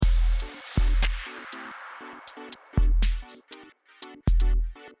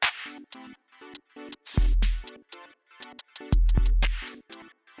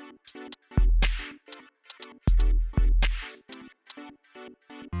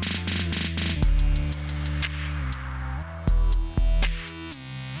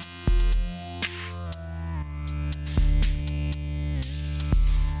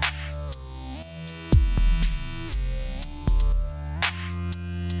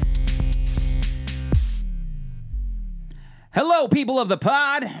Hello, people of the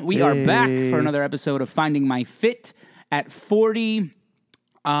pod. We are back for another episode of Finding My Fit at 40.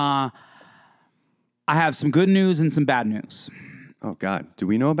 I have some good news and some bad news. Oh, God. Do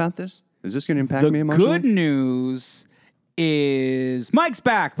we know about this? Is this going to impact me The emotionally? good news is Mike's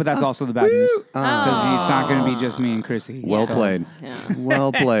back, but that's also the bad news. Because it's not going to be just me and Chrissy. Well played. Yeah.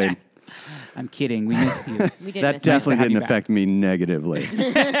 Well played. I'm kidding. We missed you. We did That miss definitely have you didn't back. affect me negatively.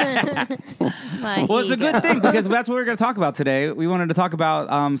 Well, it's a good thing because that's what we're going to talk about today. We wanted to talk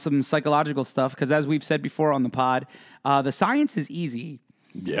about some psychological stuff because, as we've said before on the pod, the science is easy.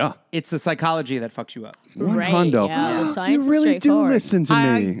 Yeah. It's the psychology that fucks you up. Right, Hundo. yeah, the science You is really do straightforward. listen to me.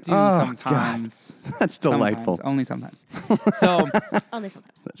 I do Oh, sometimes. God. That's delightful. Sometimes, only sometimes. So Only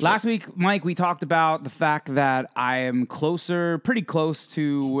sometimes. last week, Mike, we talked about the fact that I am pretty close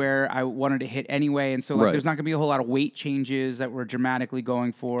to where I wanted to hit anyway. And so Right. there's not going to be a whole lot of weight changes that we're dramatically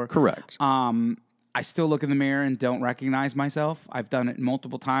going for. Correct. I still look in the mirror and don't recognize myself. I've done it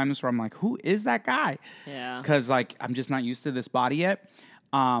multiple times where I'm like, who is that guy? Yeah. Because I'm just not used to this body yet.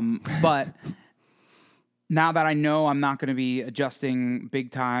 But now that I know I'm not going to be adjusting big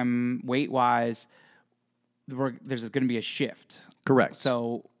time weight-wise, there's going to be a shift. Correct.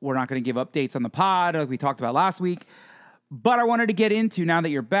 So we're not going to give updates on the pod like we talked about last week. But I wanted to get into, now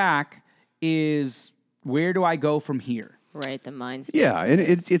that you're back, is where do I go from here? Right, the mindset. Yeah, and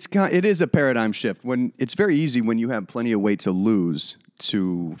it is a paradigm shift. When it's very easy when you have plenty of weight to lose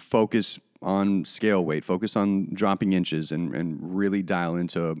to focus on scale weight, focus on dropping inches, and really dial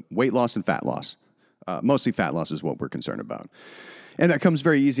into weight loss and fat loss. Mostly fat loss is what we're concerned about. And that comes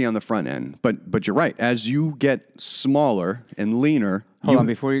very easy on the front end. But you're right. As you get smaller and leaner... Hold on,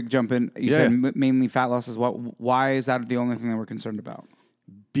 before you jump in, you said Yeah. mainly fat loss is what? Why is that the only thing that we're concerned about?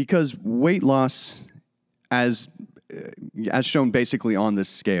 Because weight loss, as shown basically on this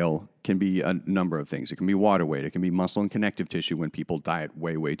scale, can be a number of things. It can be water weight. It can be muscle and connective tissue when people diet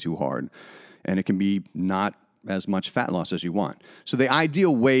way, way too hard. And it can be not as much fat loss as you want. So the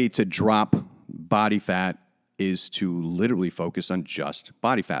ideal way to drop body fat is to literally focus on just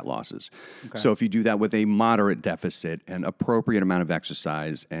body fat losses. Okay. So if you do that with a moderate deficit, an appropriate amount of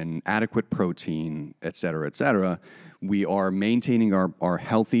exercise, and adequate protein, et cetera, we are maintaining our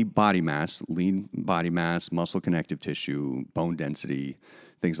healthy body mass, lean body mass, muscle connective tissue, bone density,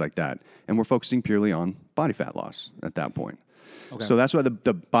 things like that. And we're focusing purely on body fat loss at that point. Okay. So that's why the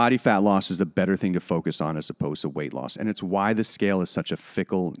body fat loss is the better thing to focus on as opposed to weight loss. And it's why the scale is such a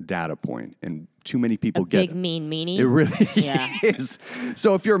fickle data point. And too many people get big mean meanie. It really is.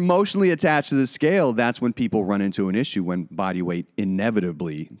 So if you're emotionally attached to the scale, that's when people run into an issue when body weight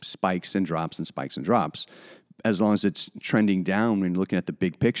inevitably spikes and drops and spikes and drops. As long as it's trending down when you're looking at the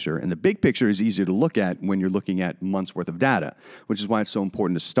big picture. And the big picture is easier to look at when you're looking at months worth of data, which is why it's so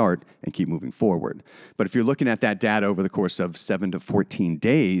important to start and keep moving forward. But if you're looking at that data over the course of 7 to 14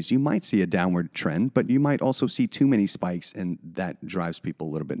 days, you might see a downward trend, but you might also see too many spikes, and that drives people a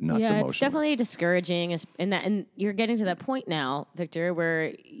little bit nuts emotionally. It's definitely discouraging. And you're getting to that point now, Victor,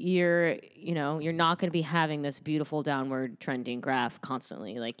 where you're not going to be having this beautiful downward trending graph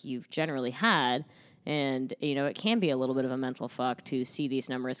constantly like you've generally had. And, it can be a little bit of a mental fuck to see these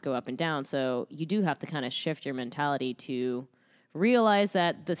numbers go up and down. So you do have to kind of shift your mentality to realize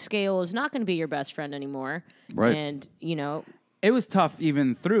that the scale is not going to be your best friend anymore. Right. And, It was tough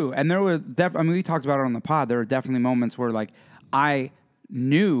even through. And there were we talked about it on the pod. There were definitely moments where, I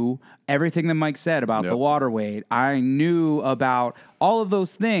knew everything that Mike said about the water weight. I knew about all of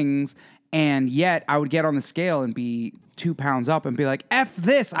those things. And yet I would get on the scale and be 2 pounds up and be like, F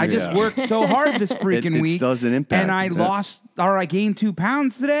this. I just worked so hard this freaking week. It still has an impact. And I gained 2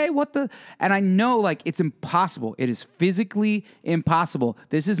 pounds today. And I know it's impossible. It is physically impossible.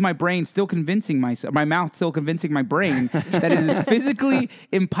 This is my brain still convincing myself, my mouth still convincing my brain that it is physically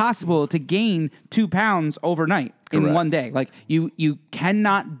impossible to gain 2 pounds overnight in one day. You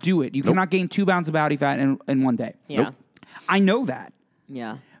cannot do it. You cannot gain 2 pounds of body fat in one day. Yeah. Nope. I know that.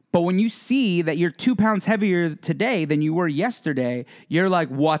 Yeah. But when you see that you're 2 pounds heavier today than you were yesterday, you're like,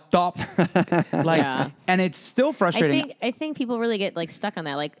 what the? And it's still frustrating. I think people really get stuck on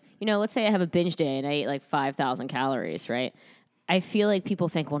that. Let's say I have a binge day and I eat 5,000 calories, right? I feel like people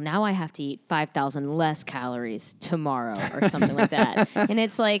think, well, now I have to eat 5,000 less calories tomorrow or something like that. And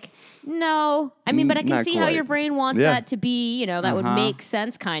it's like, no. I mean, but I can Not see how quite. your brain wants Yeah. that to be, that would make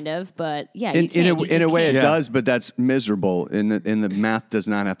sense kind of. But yeah, you In can't. a way, it can't. does, but that's miserable. And the math does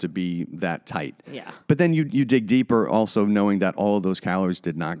not have to be that tight. Yeah. But then you dig deeper, also knowing that all of those calories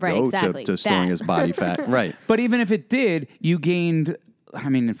did not Right, go exactly. to storing That. as body fat. Right. But even if it did, you gained. I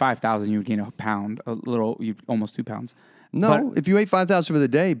mean, in 5,000, you would gain a pound, almost 2 pounds. No, But- if you ate 5,000 for the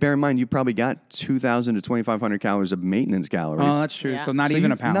day, bear in mind you probably got 2,000 to 2,500 calories of maintenance calories. Oh, that's true. Yeah. So not So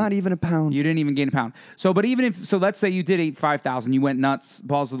even a you've- pound. Not even a pound. You didn't even gain a pound. So, but even if, so let's say you did eat 5,000, you went nuts,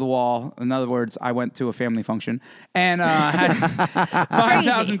 balls to the wall. In other words, I went to a family function and had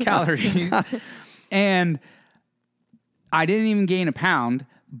 5,000 calories. And I didn't even gain a pound,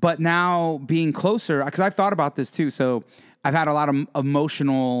 but now being closer, because I've thought about this too. So I've had a lot of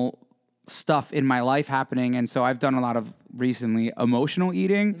emotional stuff in my life happening. And so I've done a lot of recently emotional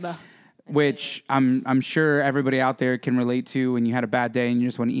eating. Which I'm sure everybody out there can relate to when you had a bad day and you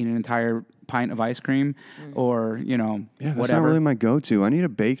just want to eat an entire pint of ice cream or, Yeah, that's whatever. not really my go-to. I need a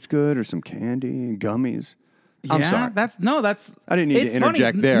baked good or some candy and gummies. I'm sorry. That's I didn't need to it's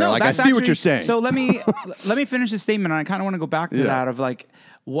interject funny. there. No, Like, I that's see what you're saying. So let me finish this statement, and I kind of want to go back to Yeah. that of like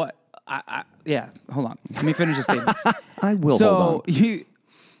what hold on. Let me finish the statement. I will hold on. So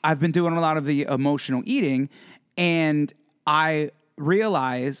I've been doing a lot of the emotional eating, and I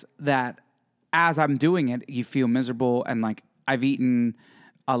realize that as I'm doing it, you feel miserable, and like I've eaten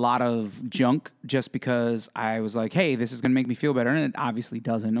a lot of junk just because I was like, hey, this is going to make me feel better. And it obviously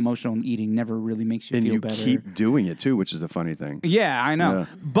doesn't. Emotional eating never really makes you And feel you better. keep doing it too, which is the funny thing. Yeah, I know. Yeah.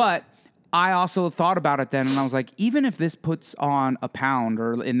 But I also thought about it then, and I was like, even if this puts on a pound,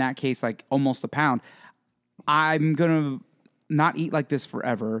 or in that case, like almost a pound, I'm going to not eat like this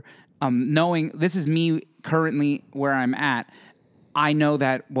forever. Knowing this is me currently where I'm at, I know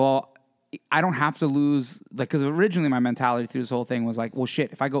that, well, I don't have to lose, like, because originally my mentality through this whole thing was like, well,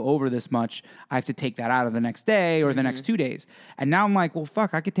 shit, if I go over this much, I have to take that out of the next day or the next 2 days. And now I'm like, well,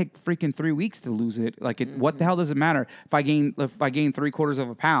 fuck, I could take freaking 3 weeks to lose it. Like, what the hell does it matter if I gain 3/4 of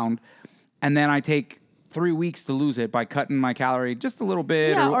a pound, and then I take 3 weeks to lose it by cutting my calorie just a little bit,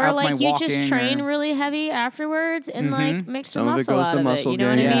 Yeah, or or out like my you walking, just train or- really heavy afterwards and like make Some some of it muscle goes out to of muscle it. You know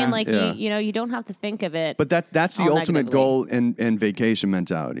what I gain. mean? Like Yeah. you don't have to think of it. But that's the all ultimate negatively. goal in vacation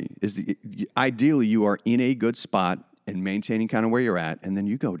mentality. Ideally, you are in a good spot and maintaining kind of where you're at, and then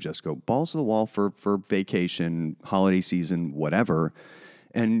you go balls to the wall for vacation, holiday season, whatever,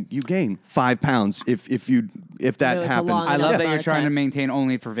 and you gain 5 pounds if that It was a happens. long I love enough that you're amount of trying to time. maintain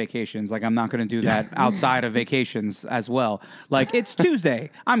only for vacations. Like, I'm not going to do that outside of vacations as well. Like, it's Tuesday.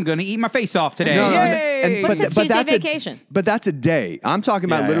 I'm going to eat my face off today. No, no, Yay! What's a Tuesday that's vacation? But that's a day. I'm talking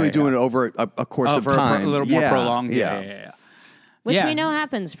about Yeah, literally yeah, doing yeah. it over a course of For time. a little more Yeah, prolonged. Yeah. Which Yeah. we know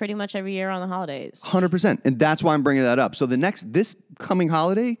happens pretty much every year on the holidays. 100%. And that's why I'm bringing that up. So this coming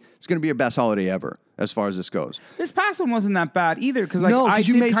holiday is going to be your best holiday ever as far as this goes. This past one wasn't that bad either, because like No, I because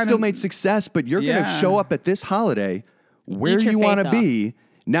you did still made success, but you're going to Yeah. show up at this holiday where Eat your you want to face be.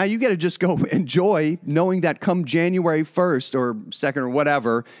 Now you got to just go enjoy, knowing that come January 1st or 2nd or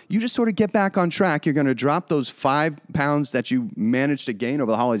whatever, you just sort of get back on track. You're going to drop those 5 pounds that you managed to gain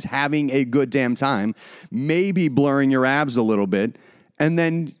over the holidays, having a good damn time, maybe blurring your abs a little bit, and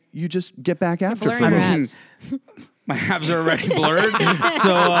then you just get back after for a Blurring little. your abs. My abs are already blurred,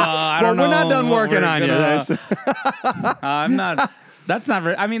 so I Well, don't know. we're not done what working we're on you. gonna- That's- I'm not. That's not.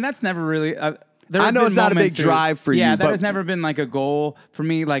 I mean, that's never really. There I have know been it's not a big moments drive for yeah, you, that but- has never been like a goal for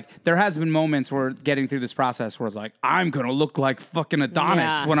me. Like, there has been moments where getting through this process where it's like, I'm gonna look like fucking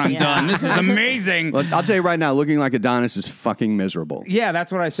Adonis Yeah, when I'm yeah. done. This is amazing. Look, I'll tell you right now, looking like Adonis is fucking miserable. Yeah,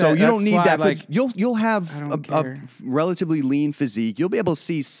 that's what I said. So you don't That's need why, that, like, but you'll have don't a care. relatively lean physique. You'll be able to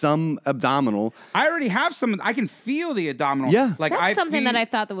see some abdominal. I already have some. I can feel the abdominal. Yeah. like That's I something feel- that I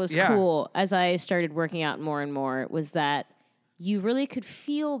thought that was Yeah. cool as I started working out more and more was that you really could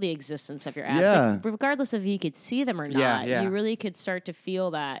feel the existence of your abs. Yeah. Like, regardless of if you could see them or not, Yeah, yeah. you really could start to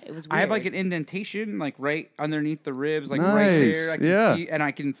feel that. It was weird. I have like an indentation, like right underneath the ribs, like right there. Nice, I can yeah. and I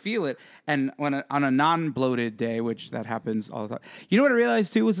can feel it. And on a non-bloated day, which that happens all the time. You know what I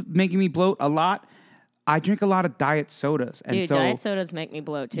realized too was making me bloat a lot. I drink a lot of diet sodas, and Dude, so diet sodas make me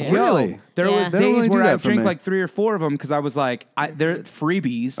bloat too. Really? there Yeah. was They don't days really do where that I for drink me. like 3 or 4 of them because I was like, they're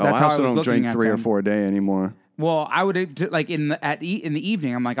freebies. Oh, That's I how also I was don't looking drink at 3 or them. 4 a day anymore. Well, I would like in the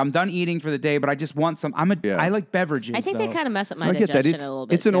evening. I'm like, I'm done eating for the day, but I just want some. I like beverages. I think though. they kind of mess up my I get that. digestion a little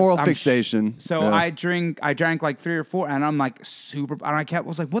bit. It's an too. oral fixation. So Yeah. I drank like 3 or 4, and I'm like super. And I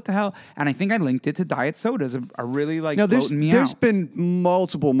was like, what the hell? And I think I linked it to diet sodas. Are really like Now, floating me there's out. been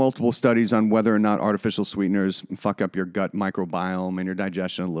multiple studies on whether or not artificial sweeteners fuck up your gut microbiome and your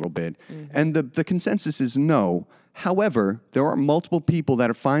digestion a little bit. And the consensus is no. However, there are multiple people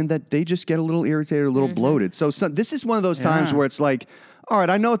that find that they just get a little irritated, a little bloated. So this is one of those times where it's like, all right,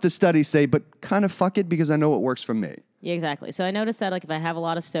 I know what the studies say, but kind of fuck it because I know what works for me. Yeah, exactly. So I noticed that like if I have a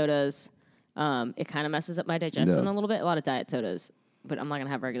lot of sodas, it kind of messes up my digestion a little bit. A lot of diet sodas. But I'm not going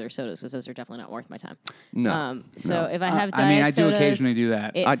to have regular sodas because those are definitely not worth my time. No. So if I have diet I do sodas, occasionally do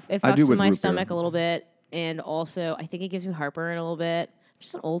that. It I fucks do with with my root beer. stomach a little bit. And also, I think it gives me heartburn a little bit. I'm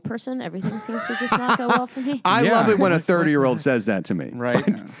just an old person. Everything seems to just not go well for me. I Yeah. love it when a 30-year-old says that to me. Right.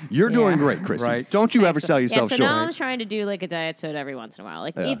 You're doing Yeah. great, Chrissy. Right. Don't you ever sell Yeah, yourself so short. now I'm trying to do like a diet soda every once in a while.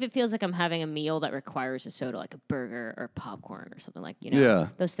 Like if it feels like I'm having a meal that requires a soda, like a burger or popcorn or something like,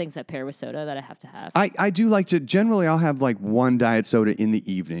 those things that pair with soda that I have to have. I do like to, generally I'll have like one diet soda in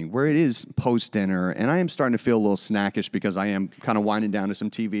the evening where it is post-dinner and I am starting to feel a little snackish because I am kind of winding down to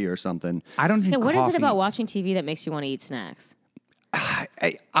some TV or something. I don't drink What coffee. is it about watching TV that makes you want to eat snacks?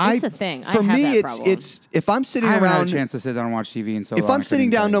 It's a thing. I For have me, that it's problem. if I'm sitting I haven't had a around, chance to sit down and watch TV in so if long. I'm sitting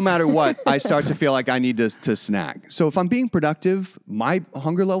down, no know. matter what, I start to feel like I need to snack. So if I'm being productive, my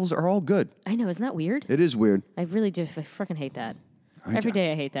hunger levels are all good. I know, isn't that weird? It is weird. I really do. I freaking hate that. Every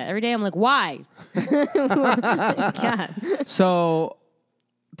day I hate that. Every day I'm like, why? God. So,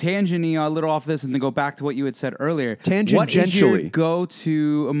 tangenting a little off this and then go back to what you had said earlier. What is your Tangentially.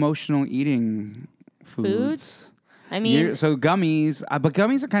 go-to emotional eating foods? I mean, So gummies, but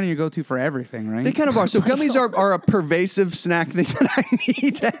gummies are kind of your go-to for everything, right? They kind of are. So gummies are a pervasive snack thing that I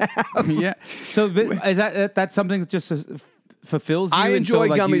need to have. Yeah. So but is that's something that just fulfills you? I and so, enjoy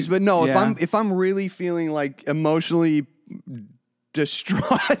like, gummies, but no, yeah. if I'm really feeling like emotionally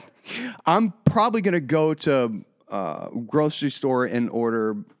distraught, I'm probably gonna go to grocery store and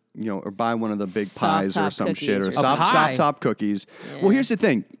order, or buy one of the big Soft pies or top some cookies shit or or soft something. top cookies. Well, here's the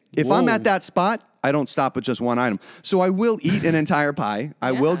thing: if I'm Whoa. at that spot, I don't stop with just one item. So I will eat an entire pie.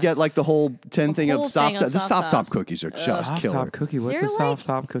 I will get like the whole 10 thing whole of soft thing top. of The soft soft top tops. cookies are just soft killer. top cookie. What's they're a soft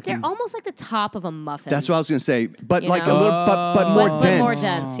like- top cookie? They're almost like the top of a muffin. That's what I was gonna say, but You like know? a little, but more But dense. more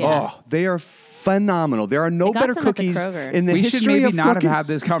dense, yeah. Oh, they are phenomenal. There are no got better some at the cookies Kroger. in the We history should maybe of not cookies. have had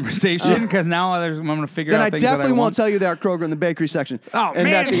this conversation because now I'm going to figure Then out I things definitely that I won't want. tell you they're at Kroger in the bakery section. Oh, and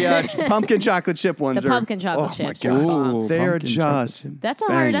man. that the pumpkin chocolate chip ones The are. pumpkin chocolate oh chips my are god, bomb. they are Pumpkin chocolate just. chip. That's a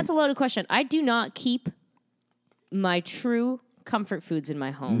banging. that's a loaded question. I do not keep my true comfort foods in my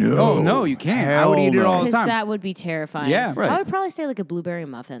home. Oh, no, you can't. I would eat it Hell all the Because time. that would be terrifying. Yeah. Right. I would probably say like a blueberry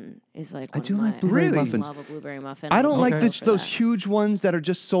muffin is like one do of like my- blueberry Really? muffins. I love a blueberry muffin. I don't like Okay. those huge ones that are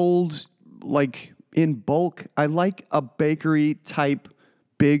just sold like in bulk. I like a bakery type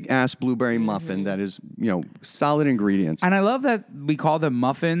big ass blueberry muffin that is solid ingredients. And I love that we call them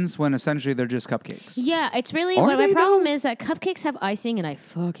muffins when essentially they're just cupcakes. Yeah, it's really Are what my they, problem though? is that cupcakes have icing, and I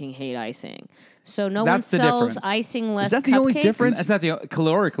fucking hate icing. So no That's the one sells difference. icing less. Is that the only cupcakes. difference? That's not the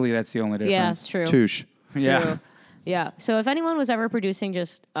calorically. That's the only Yeah, difference. true. Touche. Yeah. True. Yeah. So if anyone was ever producing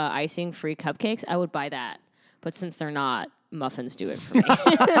just icing-free cupcakes, I would buy that. But since they're not, muffins do it for me.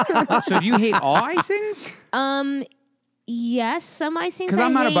 So do you hate all icings? Yes, some icings. Because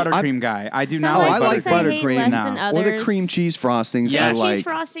I'm not a hate. buttercream guy. I do Some not Oh, like I like icings I hate buttercream. less No. than Or the others. cream cheese frostings. Yeah. I Cheese like.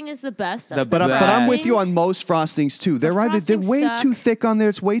 frosting is the best. The of But I'm with you frostings. on most frostings too. They're they're frostings way suck. too thick on there.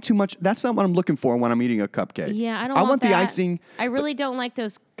 It's way too much. That's not what I'm looking for when I'm eating a cupcake. Yeah, I don't. I want the that. icing. I really don't like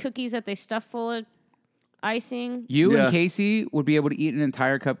those cookies that they stuff full of icing. You Yeah. and Casey would be able to eat an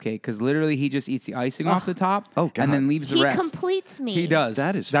entire cupcake because literally he just eats the icing off the top Oh, God. and then leaves the He rest. completes me. He does.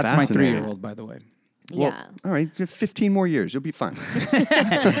 That is That's my fascinating. 3-year-old, by the way. Well, Yeah. all right, 15 more years. You'll be fine. Wait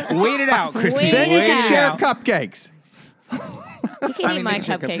it out, Chrissy. Wait Then you it can out. share cupcakes. You can eat my they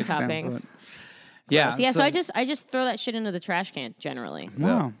share cupcake cupcakes now, toppings. but- Yeah. Yeah, so I just throw that shit into the trash can generally.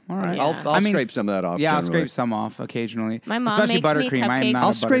 Wow. All right. Yeah. I'll scrape some of that off. Yeah, I'll generally. scrape some off occasionally. My mom Especially makes me buttercream. I am not cupcakes. a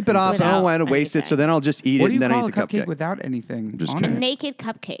I'll scrape it buttercream off. person. I don't Without want to waste it, so then I'll just eat What it do you and then I call a eat the cupcake cupcake. without anything Just on A it? naked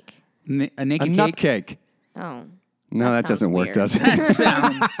cupcake. A A naked nut cake? cake. Oh. No, that sounds doesn't work, weird. does it?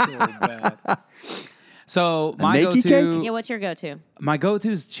 Sounds so bad. So my naked go-to, cake? Yeah, what's your go-to? my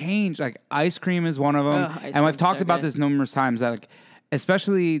go-tos change. Like ice cream is one of them, Ugh, ice and I've cream's talked so about good. this numerous times. That like,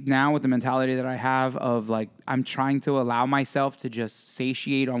 especially now with the mentality that I have of like, I'm trying to allow myself to just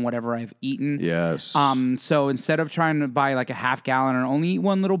satiate on whatever I've eaten. Yes. So instead of trying to buy like a half gallon or only eat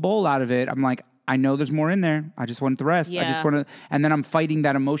one little bowl out of it, I'm like, I know there's more in there. I just want the rest. I just Yeah. want to, and then I'm fighting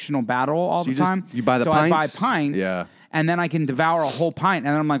that emotional battle all the time. you buy the so pints? I buy pints. Yeah. And then I can devour a whole pint,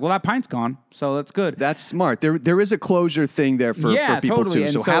 and then I'm like, well, that pint's gone, so that's good. That's smart. There is a closure thing there for people totally. too.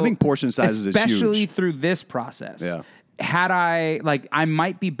 And So having portion sizes is huge. especially through this process. Yeah. Had I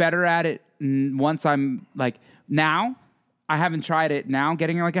might be better at it once I'm like now. I haven't tried it now,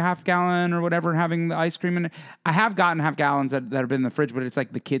 getting like a half gallon or whatever, and having the ice cream in it. I have gotten half gallons that have been in the fridge, but it's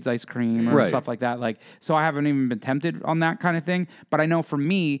like the kids' ice cream or Right. stuff like that. Like, so I haven't even been tempted on that kind of thing. But I know for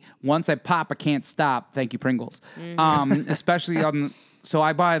me, once I pop, I can't stop. Thank you, Pringles. Especially on. So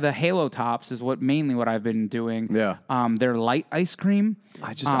I buy the Halo Tops is mainly what I've been doing. Yeah. They're light ice cream.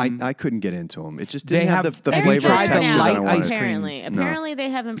 I couldn't get into them. It just They didn't have have- the Have flavor you or tried the texture that light I wanted. ice cream? Apparently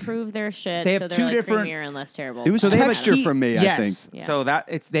they have improved their shit. They have so they're two like different- creamier and less terrible. It was they have a texture ke- for me, yes. I think. Yeah. So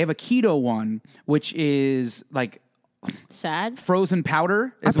they have a keto one, which is like sad. frozen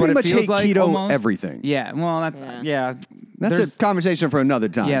powder. Is I what pretty it much feels hate like. keto almost. everything. Yeah. Well, that's Yeah. That's There's- a conversation for another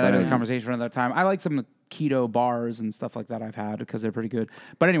time. Yeah, that but is I- a conversation for another time. I like some of the keto bars and stuff like that I've had because they're pretty good.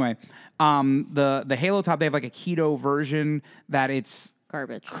 But anyway, the Halo Top, they have like a keto version that it's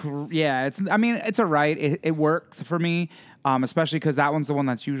Garbage. yeah, it's all right. It works for me, especially because that one's the one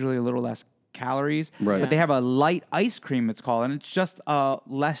that's usually a little less calories. Right. But they have a light ice cream, it's called, and it's just a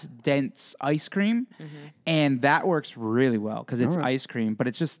less dense ice cream, and that works really well because it's ice cream, but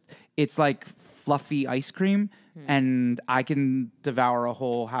it's like fluffy ice cream. And I can devour a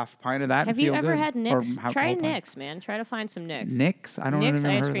whole half pint of that. Have and you feel ever good. had Or Nick's? half- Try whole pint. Nick's, man. Try to find some Nick's. Nick's? I don't Nick's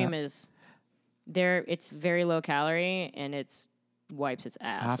even ice heard of cream that. is there. It's very low calorie and it's wipes its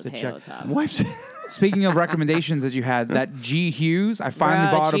ass have with to Halo check. Top. What? Speaking of recommendations that you had, that G Hughes, I finally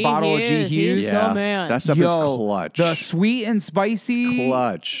Bro, bought a G. bottle of G Hughes, he's Hughes. so man. That stuff is clutch. The sweet and spicy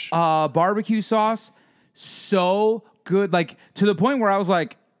Clutch. barbecue sauce, so good. Like to the point where I was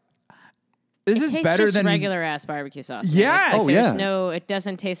like, "This It is tastes better just than regular ass barbecue sauce. man. Yes. It's, Oh, there's yeah. it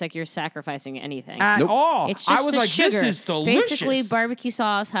doesn't taste like you're sacrificing anything. at all." It's just I was the like, sugar. "This is delicious." Basically, barbecue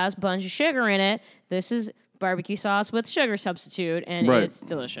sauce has a bunch of sugar in it. This is barbecue sauce with sugar substitute, and Right. it's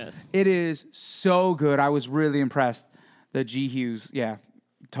delicious. It is so good. I was really impressed. The G Hughes, yeah,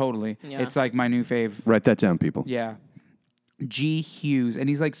 totally. Yeah. It's like my new fave. Write that down, people. Yeah. G Hughes, and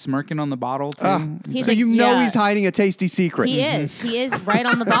he's like smirking on the bottle too. He's So like, you know yeah. he's hiding a tasty secret. He is. He is right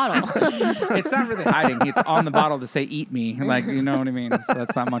on the bottle. It's not really hiding. It's on the bottle to say "eat me," like you know what I mean. So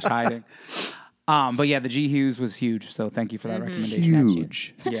that's not much hiding. But yeah, the G Hughes was huge. So thank you for that recommendation.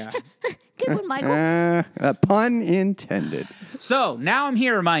 Huge. Yeah. Good one, Michael. Pun intended. So now I'm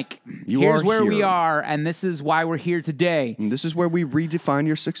here, Mike. You Here's are where we here. are, and this is why we're here today. And this is where we redefine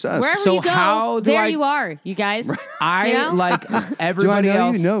your success. Wherever So you go, how do there I- you are, you guys. I You know? like Do I everybody know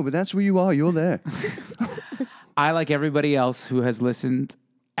else. you? No, but that's where you are. You're there. I like everybody else who has listened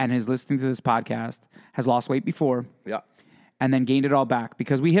and is listening to this podcast has lost weight before Yeah. and then gained it all back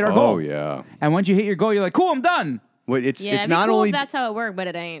because we hit our Oh, goal. yeah. And once you hit your goal, you're like, "Cool, I'm done." Well, it's Yeah, it'd be not cool only if that's how it worked, but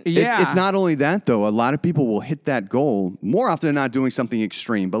it ain't. Yeah. It's not only that, though. A lot of people will hit that goal more often than not doing something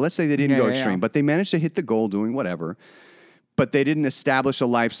extreme. But let's say they didn't Yeah, go yeah, extreme, yeah. but they managed to hit the goal doing whatever, but they didn't establish a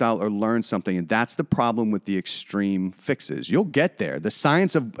lifestyle or learn something. And that's the problem with the extreme fixes. You'll get there. The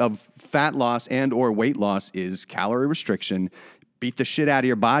science of fat loss and or weight loss is calorie restriction. Beat the shit out of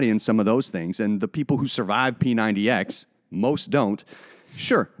your body in some of those things. And the people who survive P90X, most don't.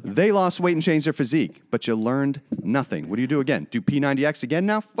 Sure, they lost weight and changed their physique, but you learned nothing. What do you do again? Do P90X again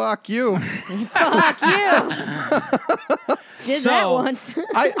now? Fuck you. Fuck you. Did that So- once.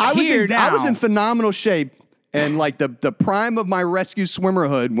 I Here was now. in phenomenal shape. And like the prime of my rescue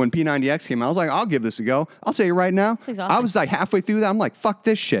swimmerhood when P90X came out, I was like, I'll give this a go. I'll tell you right now, This is awesome. I was like halfway through that. I'm like, fuck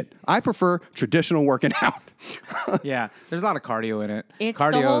this shit. I prefer traditional working out. Yeah. There's a lot of cardio in it. It's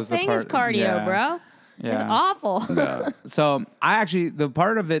Cardio the whole is thing is part- cardio, yeah. bro. It's Yeah. awful. So I actually, the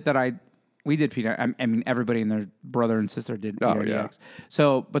part of it that we did P90X, I mean, everybody and their brother and sister did P90X. yeah.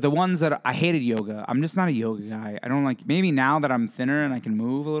 So, but the ones that I hated yoga, I'm just not a yoga guy. I don't like, maybe now that I'm thinner and I can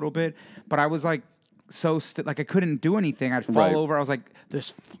move a little bit, but I was like, like I couldn't do anything. I'd fall Right. over. I was like,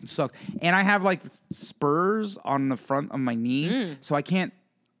 this sucks. And I have like spurs on the front of my knees, so I can't.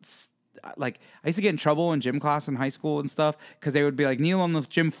 Like I used to get in trouble in gym class in high school and stuff because they would be like kneel on the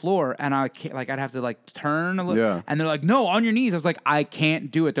gym floor and I can't, like I'd have to like turn a little Yeah. and they're like no on your knees. I was like I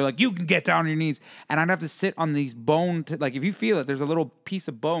can't do it. They're like you can get down on your knees and I'd have to sit on these bone like if you feel it there's a little piece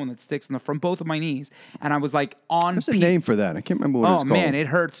of bone that sticks in the front both of my knees and I was like on. What's the name for that? I can't remember what it's Oh called. man, it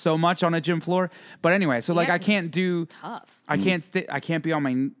hurts so much on a gym floor. But anyway, so like Yeah, I 'cause can't it's do. just tough. I can't be on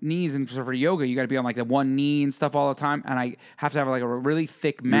my knees, and for yoga, you got to be on like the one knee and stuff all the time, and I have to have like a really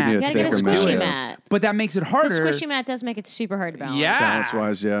thick mat. You gotta get a squishy mat. But that makes it harder. The squishy mat does make it super hard to balance. Yeah.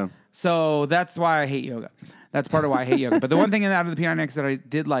 Balance-wise, yeah. So that's why I hate yoga. That's part of why I hate yoga. But the one thing out of the P90X that I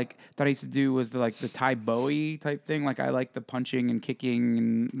did like, that I used to do was the Thai Bowie type thing. Like I like the punching and kicking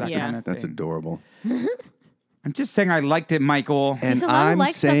and that kind of thing. That's adorable. I'm just saying I liked it, Michael. And I'm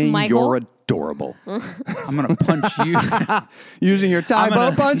saying you're adorable. I'm going to punch you. Using your Thai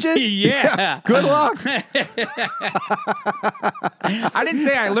bow punches? Yeah. Good luck. I didn't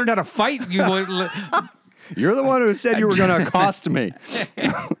say I learned how to fight. You're the one who said you were going to accost me.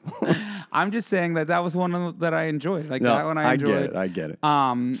 I'm just saying that was one that I enjoyed. Like that one I enjoyed. I get it.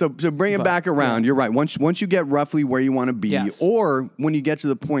 So bring it back around. Yeah. You're right. Once you get roughly where you want to be, or when you get to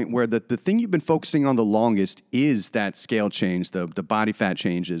the point where the thing you've been focusing on the longest is that scale change, the body fat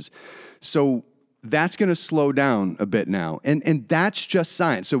changes. So that's going to slow down a bit now. And that's just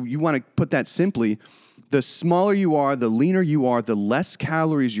science. So you want to put that simply, the smaller you are, the leaner you are, the less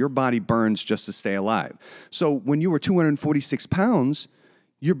calories your body burns just to stay alive. So when you were 246 pounds,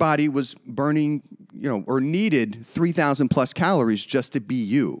 your body was burning, or needed 3,000 plus calories just to be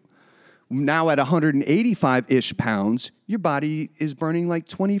you. Now at 185-ish pounds, your body is burning like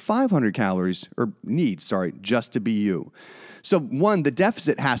 2,500 calories, just to be you. So one, the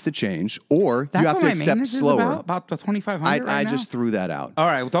deficit has to change, or you have to accept slower. About the 2,500 I just threw that out. All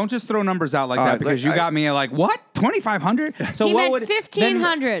right, well, don't just throw numbers out like that because you got me like, what? 2,500? So he what meant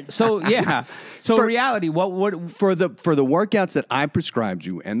 1,500. So yeah. So in reality, what would for the workouts that I prescribed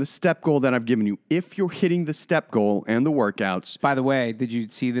you and the step goal that I've given you, if you're hitting the step goal and the workouts. By the way, did you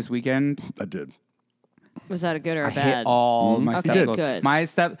see this weekend? I did. Was that a good or a I bad? hit all my step goals. Good. My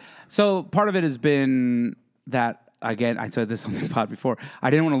step. So part of it has been that. Again, I said this on the pod before.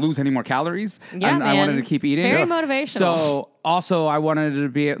 I didn't want to lose any more calories. Yeah, man. I wanted to keep eating. Very motivational. So also, I wanted it to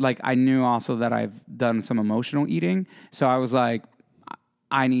be like, I knew also that I've done some emotional eating. So I was like,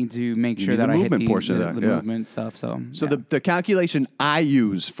 I need to make sure that I hit the movement stuff. So the calculation I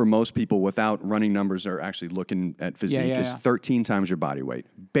use for most people without running numbers or actually looking at physique is 13 times your body weight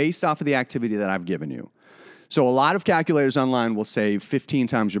based off of the activity that I've given you. So a lot of calculators online will say 15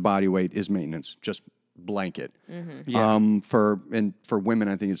 times your body weight is maintenance. Just blanket. Mm-hmm. For women,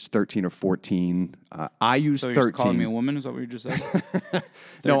 I think it's 13 or 14. I use 13. You're calling me a woman? Is that what you just said?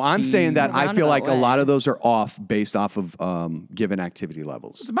 No, I'm saying that I feel like a lot of those are off based off of given activity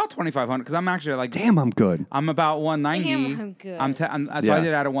levels. It's about 2,500 because I'm actually like, damn, I'm good. I'm about 190. Damn, I'm good. So I did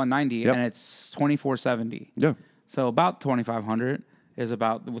it at a 190, and it's 2,470. Yeah. So about 2,500 is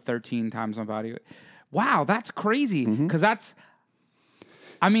about 13 times my body weight. Wow, that's crazy because that's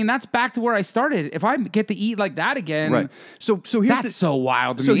back to where I started. If I get to eat like that again, right? So here's so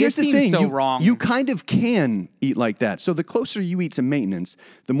wild to me. So here's the thing: so wrong. You kind of can eat like that. So the closer you eat to maintenance,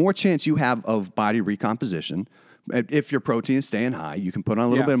 the more chance you have of body recomposition. If your protein is staying high, you can put on a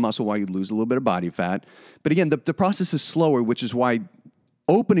little bit of muscle while you lose a little bit of body fat. But again, the process is slower, which is why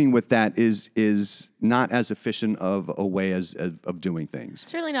opening with that is not as efficient of a way of doing things.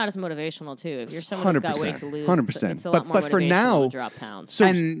 It's really not as motivational too. If you're someone who's got weight to lose, 100%. It's a lot more but for motivational now, to drop pounds.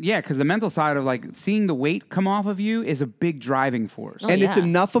 So, because the mental side of like seeing the weight come off of you is a big driving force. And it's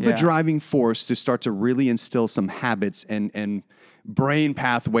enough of a driving force to start to really instill some habits and brain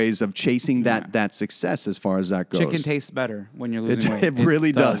pathways of chasing that success as far as that goes. Chicken tastes better when you're losing weight. It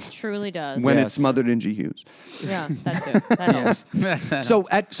really does. It truly does. When it's smothered in G. Hughes. Yeah, that too. That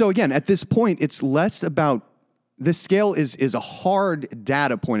helps. So again, at this point, it's less about the scale is a hard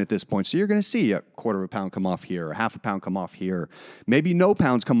data point at this point. So you're going to see a quarter of a pound come off here, or half a pound come off here, maybe no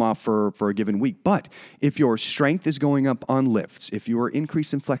pounds come off for a given week. But if your strength is going up on lifts, if you are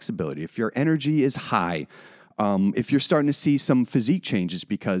increasing flexibility, if your energy is high, if you're starting to see some physique changes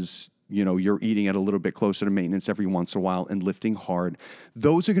because you're eating at a little bit closer to maintenance every once in a while and lifting hard,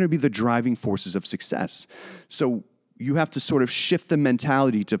 those are going to be the driving forces of success. So you have to sort of shift the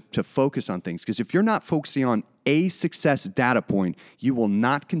mentality to focus on things. Because if you're not focusing on a success data point, you will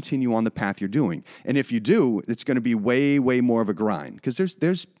not continue on the path you're doing. And if you do, it's going to be way, way more of a grind. Because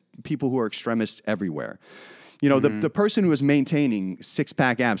there's people who are extremists everywhere. The person who is maintaining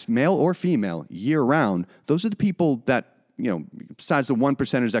six-pack abs, male or female, year-round, those are the people that, besides the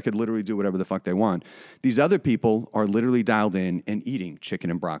 1%ers that could literally do whatever the fuck they want, these other people are literally dialed in and eating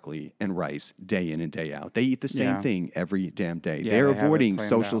chicken and broccoli and rice day in and day out. They eat the same thing every damn day. They're avoiding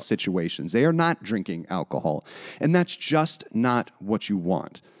social situations. They are not drinking alcohol. And that's just not what you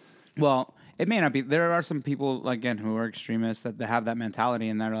want. Well, it may not be. There are some people, again, who are extremists that have that mentality,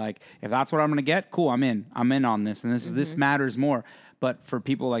 and they're like, if that's what I'm going to get, cool, I'm in. I'm in on this, and this matters more. But for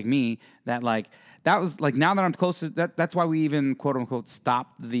people like me that that was like, now that I'm close to that, that's why we even quote unquote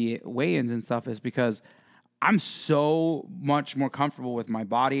stopped the weigh-ins and stuff, is because I'm so much more comfortable with my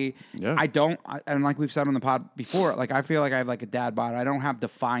body. Yeah. And like we've said on the pod before, like I feel like I have like a dad bod. I don't have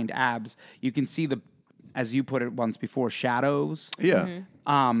defined abs. You can see as you put it once before, shadows. Yeah.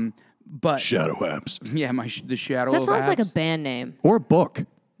 But Shadow abs. yeah, the shadow. That of sounds like a abs. band name. Or a book,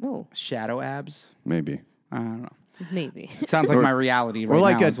 Oh, Shadow abs. maybe. I don't know. maybe. It sounds like my reality right Or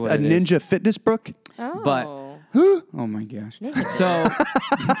like now. a is what it ninja is. fitness book. Oh. But oh my gosh. So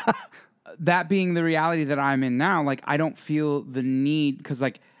that being the reality that I'm in now, like I don't feel the need, because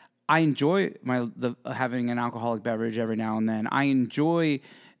like I enjoy having an alcoholic beverage every now and then. I enjoy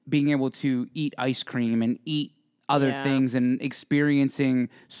being able to eat ice cream and eat other things and experiencing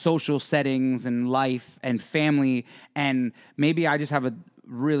social settings and life and family. And maybe I just have a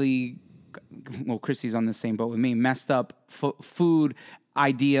really, well, Christy's on the same boat with me, messed up food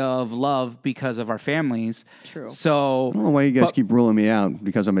idea of love because of our families. True. So I don't know why you guys keep ruling me out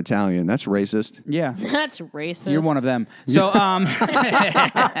because I'm Italian. That's racist. yeah. That's racist. You're one of them. So,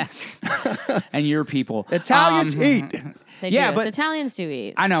 and your people. Italians eat. They Yeah, do. but- The Italians do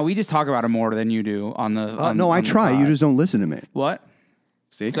eat. I know we just talk about it more than you do on the. No, I try. You just don't listen to me. what?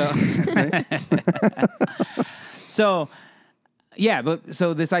 See? So, yeah, but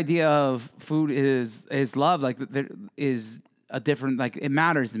so this idea of food is love. Like there is a different, like it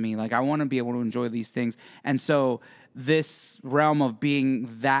matters to me. Like I want to be able to enjoy these things, and so this realm of being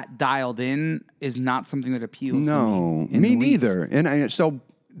that dialed in is not something that appeals. No, to me. me neither. And so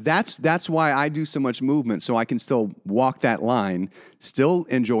that's why I do so much movement, so I can still walk that line, still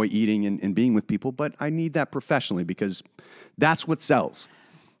enjoy eating and being with people, but I need that professionally because that's what sells.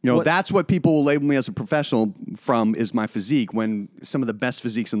 That's what people will label me as a professional from, is my physique, when some of the best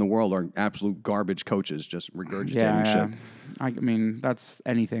physiques in the world are absolute garbage coaches just regurgitating shit. I mean, that's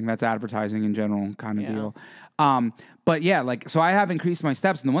anything. That's advertising in general kind of Yeah. deal. But yeah, like, so I have increased my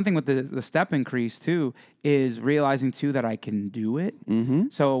steps. And the one thing with the step increase too is realizing too that I can do it. Mm-hmm.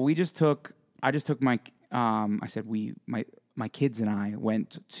 So I just took my, my kids and I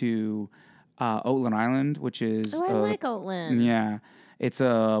went to Oatland Island, which is, Oh, I like Oatland. yeah, it's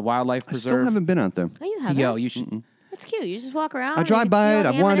a wildlife I preserve. still haven't been out there. Oh, you haven't? Yo, you should. It's cute. You just walk around. I drive by it.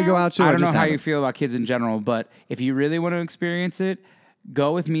 I've wanted to go out to. I don't know just how haven't. you feel about kids in general, but if you really want to experience it,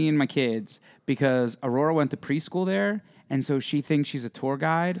 go with me and my kids, because Aurora went to preschool there, and so she thinks she's a tour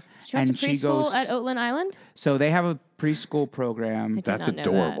guide. She went to and she preschool goes. at Oatland Island? So they have a preschool program. did That's not know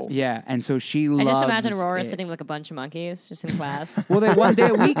adorable. that. Yeah, and so she I loves just imagine Aurora it. sitting with like a bunch of monkeys just in class. Well, one day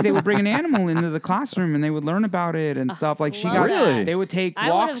a week they would bring an animal into the classroom and they would learn about it and stuff. Like she love got, Really? they would take I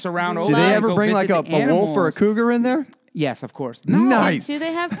walks would've around. loved Did Oakland they and ever go bring like visit a the wolf or a animals. cougar in there? Yes, of course. Nice. Do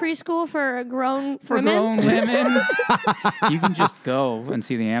they have preschool for grown For women? grown women, you can just go and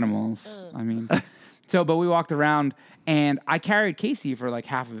see the animals. I mean, but we walked around, and I carried Casey for like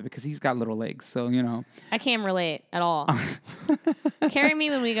half of it because he's got little legs. So I can't relate at all. Carry me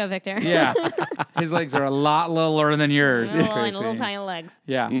when we go, Victor. yeah, his legs are a lot littler than yours. Little, Tracy. little tiny legs.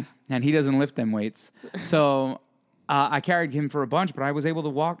 Yeah, and he doesn't lift them weights. So I carried him for a bunch, but I was able to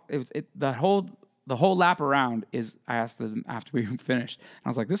walk. The whole lap around is. I asked them after we finished. I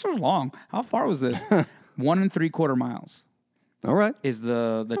was like, "This was long. How far was this?" 1 3/4 miles All right. is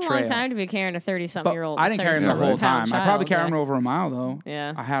the It's a trail. long time to be carrying a 30-something-year-old. I didn't carry him the whole time. I probably carried him over a mile though.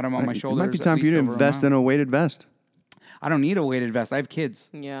 Yeah. I had him on my It shoulders. might be at time for you to least over a invest mile. in a weighted vest. I don't need a weighted vest. I have kids.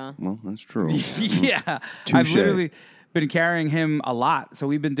 Yeah. Well, that's true. Yeah, I've Touche. literally been carrying him a lot. So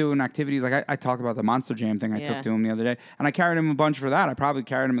we've been doing activities like I talked about the Monster Jam thing I Yeah. took to him the other day, and I carried him a bunch for that. I probably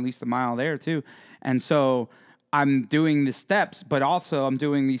carried him at least a mile there too, and so I'm doing the steps, but also I'm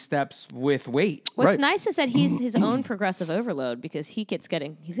doing these steps with weight. What's Right. nice is that he's his own progressive overload because he's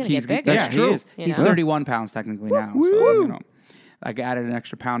going to get bigger. That's He true. is. You He's know? 31 pounds technically now. So, I added an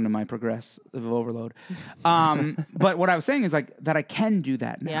extra pound to my progressive overload. But what I was saying is like that I can do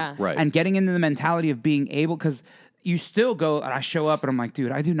that now. Yeah. Right. And getting into the mentality of being able, because you still go, and I show up and I'm like,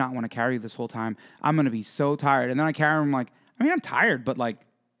 dude, I do not want to carry you this whole time. I'm going to be so tired. And then I carry him like, I'm tired, but like,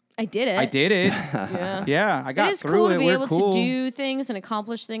 I did it. I did it. Yeah. Yeah, I got It is through cool it. to be We're able cool. to do things and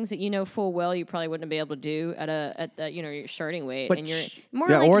accomplish things that you know full well you probably wouldn't be able to do at your starting weight. But and you're sh- more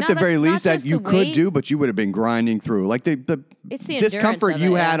Yeah, like, or at no, the that's very not least that just you the could weight. do, but you would have been grinding through. Like the It's the discomfort endurance of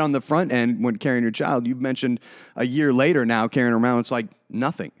you it, had yeah. on the front end when carrying your child. You've mentioned a year later now carrying around. It's like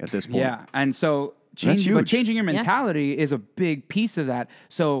nothing at this point. Yeah, and so That's huge. changing your mentality is a big piece of that.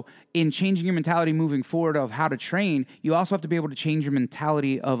 So in changing your mentality moving forward of how to train, you also have to be able to change your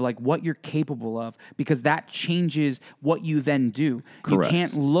mentality of like what you're capable of, because that changes what you then do. Correct. You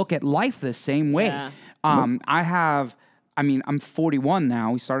can't look at life the same way. Yeah. I'm 41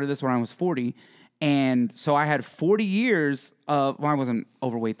 now. We started this when I was 40. And so I had 40 years of, well, I wasn't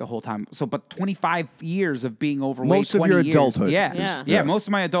overweight the whole time. So, but 25 years of being overweight. Most of your adulthood. Yeah. Most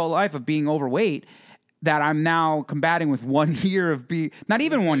of my adult life of being overweight that I'm now combating with 1 year of being, not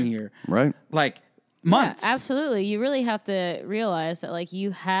even 1 year. Right. Like months. Yeah, absolutely. You really have to realize that like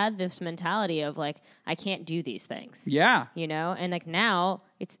you had this mentality of like, I can't do these things. Yeah. You know, and like now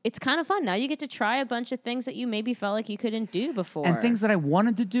it's kind of fun. Now you get to try a bunch of things that you maybe felt like you couldn't do before. And things that I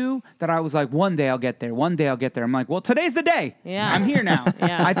wanted to do that I was like, one day I'll get there. One day I'll get there. I'm like, well, today's the day. Yeah. I'm here now.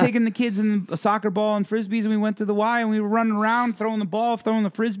 Yeah. I've taken the kids in the soccer ball and frisbees, and we went to the Y, and we were running around, throwing the ball, throwing the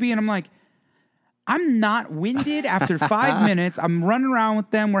frisbee, and I'm like, I'm not winded after 5 minutes. I'm running around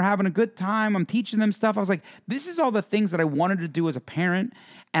with them. We're having a good time. I'm teaching them stuff. I was like, this is all the things that I wanted to do as a parent.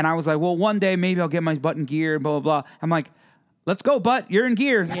 And I was like, well, one day maybe I'll get my butt in gear, blah, blah, blah. I'm like, let's go, butt. You're in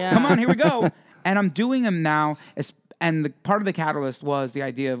gear. Yeah. Come on, here we go. And I'm doing them now. And the part of the catalyst was the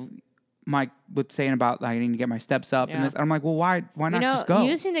idea of Mike was saying about like, I need to get my steps up and this. And I'm like, well, why not just go?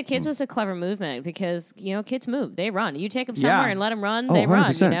 Using the kids was a clever movement because, kids move. They run. You take them somewhere and let them run, they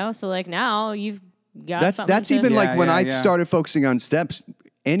 100%. run, So like now you've got something That's to even do. like when I yeah. started focusing on steps,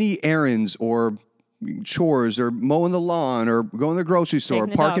 any errands or chores or mowing the lawn or going to the grocery store,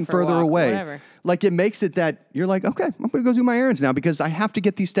 Taking the parking dog for a further walk, away. whatever. Like it makes it that you're like, okay, I'm going to go do my errands now because I have to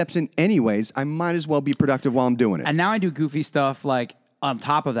get these steps in anyways. I might as well be productive while I'm doing it. And now I do goofy stuff like on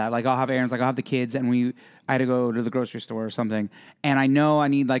top of that. Like I'll have errands, like I'll have the kids, and I had to go to the grocery store or something. And I know I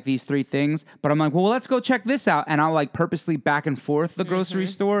need like these 3 things, but I'm like, well, let's go check this out. And I'll like purposely back and forth the grocery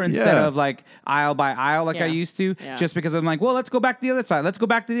store instead of like aisle by aisle like I used to, just because I'm like, well, let's go back to the other side. Let's go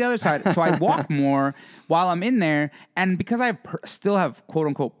back to the other side. So I walk more while I'm in there. And because I still have quote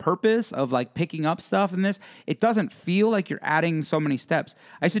unquote purpose of like picking up stuff in this, it doesn't feel like you're adding so many steps.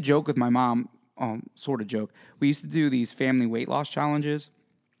 I used to joke with my mom, sort of joke. We used to do these family weight loss challenges.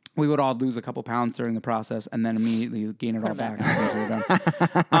 We would all lose a couple pounds during the process and then immediately gain it all back.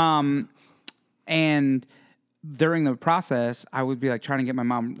 And during the process, I would be like trying to get my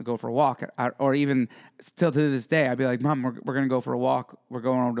mom to go for a walk, or even still to this day, I'd be like, Mom, we're going to go for a walk. We're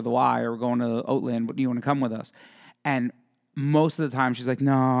going over to the Y, or we're going to Oatland. Do you want to come with us? And most of the time she's like,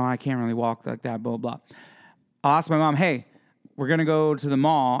 no, I can't really walk like that, blah, blah. I'll ask my mom, hey, we're going to go to the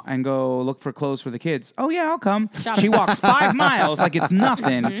mall and go look for clothes for the kids. Oh, yeah, I'll come. She walks 5 miles like it's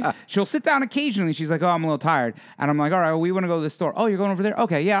nothing. She'll sit down occasionally. She's like, oh, I'm a little tired. And I'm like, all right, well, we want to go to the store. Oh, you're going over there?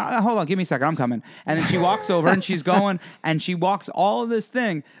 Okay, yeah, hold on. Give me a second. I'm coming. And then she walks over and she's going and she walks all of this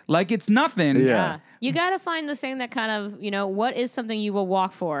thing like it's nothing. Yeah. You got to find the thing that kind of, what is something you will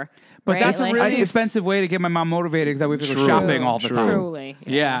walk for. But right? that's a Like, really expensive way to get my mom motivated because we have to go shopping all the time. Truly.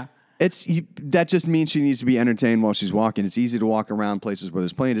 Yeah. That just means she needs to be entertained while she's walking. It's easy to walk around places where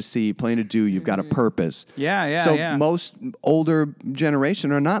there's plenty to see, plenty to do. You've got a purpose. So most older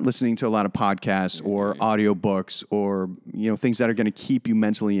generation are not listening to a lot of podcasts or audiobooks or things that are going to keep you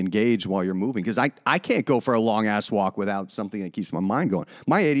mentally engaged while you're moving. Because I can't go for a long ass walk without something that keeps my mind going.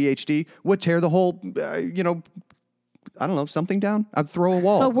 My ADHD would tear the whole I don't know, something down. I'd throw a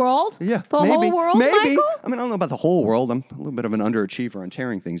wall. The world? Yeah. The maybe, whole world, maybe. Michael? I mean, I don't know about the whole world. I'm a little bit of an underachiever on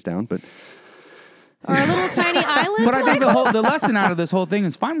tearing things down, but... Or a little tiny island? But I think the lesson out of this whole thing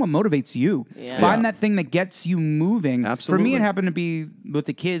is find what motivates you. Yeah. Find that thing that gets you moving. Absolutely. For me, it happened to be with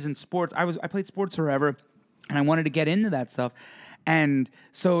the kids and sports. I played sports forever, and I wanted to get into that stuff. And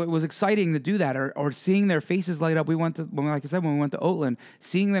so it was exciting to do that, or seeing their faces light up. When we went to Oatland,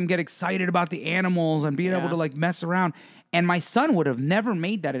 seeing them get excited about the animals and being able to like mess around. And my son would have never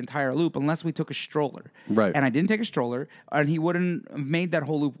made that entire loop unless we took a stroller. Right. And I didn't take a stroller, and he wouldn't have made that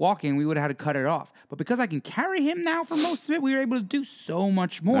whole loop walking. We would have had to cut it off. But because I can carry him now for most of it, we were able to do so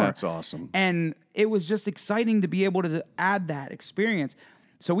much more. That's awesome. And it was just exciting to be able to add that experience.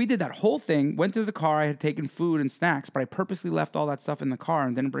 So we did that whole thing, went to the car. I had taken food and snacks, but I purposely left all that stuff in the car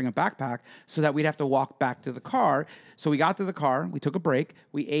and didn't bring a backpack so that we'd have to walk back to the car. So we got to the car, we took a break,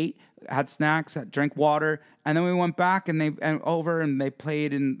 we ate, had snacks, drank water, and then we went back and they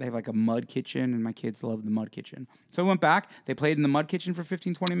played in, they have like a mud kitchen, and my kids love the mud kitchen. So we went back, they played in the mud kitchen for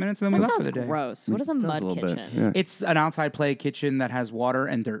 15, 20 minutes, and then we left for the day. That sounds gross. What is a mud kitchen? Yeah. It's an outside play kitchen that has water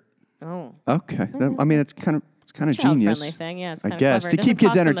and dirt. Oh. Okay. I mean, it's kind of genius. Child-friendly thing, yeah. It's I kind of guess clever. to keep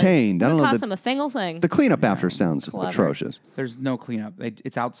kids entertained. I don't know. Cost them a single thing. The cleanup after sounds Clever. atrocious. There's no cleanup.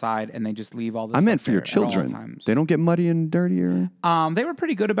 It's outside, and they just leave all this. I meant stuff for your there at all children. times. They don't get muddy and dirty, or They were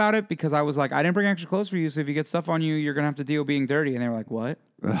pretty good about it because I was like, I didn't bring extra clothes for you, so if you get stuff on you, you're gonna have to deal with being dirty. And they were like, what?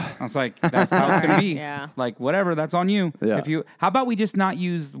 I was like, that's how it's gonna be. Yeah. Like whatever, that's on you. Yeah. How about we just not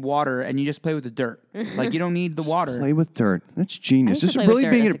use water and you just play with the dirt? Like you don't need the water. play with dirt. That's genius. I used to Just play with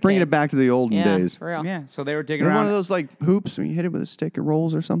really dirt as a bringing kid. it back to the olden Yeah, days. for real. Yeah. So they were digging And one around. of those like hoops when you hit it with a stick, it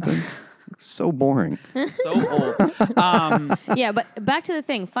rolls or something. So boring. So old. Yeah, but back to the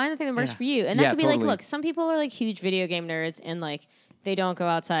thing. Find the thing that works for you. And that could be totally. like, look, some people are like huge video game nerds and like they don't go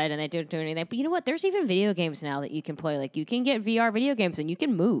outside and they don't do anything. But you know what? There's even video games now that you can play. Like you can get VR video games and you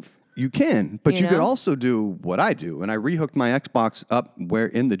can move. You can, but You you could know? also do what I do. And I rehooked my Xbox up where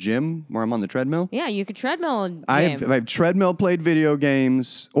in the gym where I'm on the treadmill. Yeah, you could treadmill and I've treadmill played video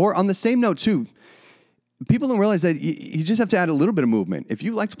games. Or on the same note, too, people don't realize that you just have to add a little bit of movement. If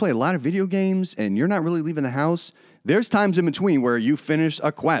you like to play a lot of video games and you're not really leaving the house, there's times in between where you finish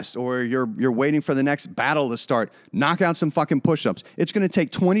a quest or you're waiting for the next battle to start. Knock out some fucking push-ups. It's going to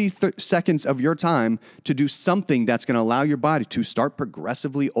take 20 seconds of your time to do something that's going to allow your body to start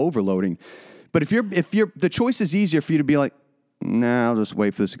progressively overloading. But if the choice is easier for you to be like, nah, I'll just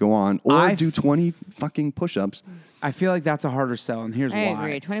wait for this to go on, or do 20 fucking push-ups. I feel like that's a harder sell, and here's I why.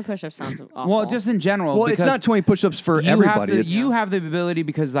 agree. 20 push-ups sounds awful. Well, just in general. Well, it's not 20 push-ups for everybody. You have the ability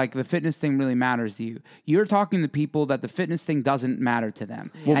because like the fitness thing really matters to you. You're talking to people that the fitness thing doesn't matter to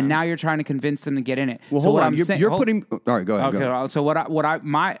them, and now you're trying to convince them to get in it. Well, so hold what on. I'm saying, You're putting. All right, go ahead. Okay. Go ahead. So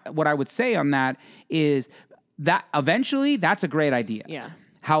what I would say on that is that eventually that's a great idea. Yeah.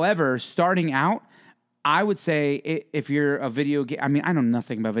 However, starting out, I would say if you're a video game, I mean, I know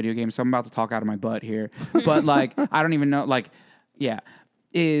nothing about video games, so I'm about to talk out of my butt here. But like, I don't even know, like, yeah,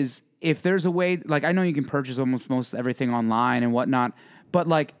 is if there's a way, like, I know you can purchase almost most everything online and whatnot, but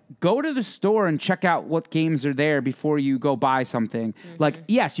like, go to the store and check out what games are there before you go buy something. Like,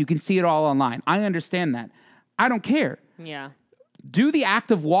 yes, you can see it all online. I understand that. I don't care. Yeah. Do the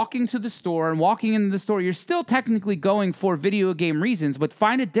act of walking to the store and walking into the store. You're still technically going for video game reasons, but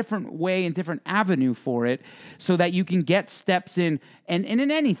find a different way and different avenue for it so that you can get steps in and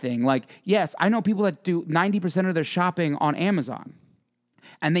in anything. Like, yes, I know people that do 90% of their shopping on Amazon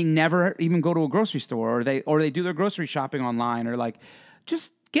and they never even go to a grocery store or they do their grocery shopping online or like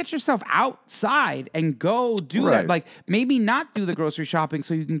just get yourself outside and go do that. Like maybe not do the grocery shopping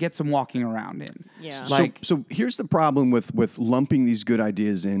so you can get some walking around in. Yeah. Like So here's the problem with lumping these good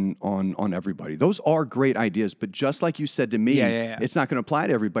ideas in on everybody. Those are great ideas, but just like you said to me, it's not going to apply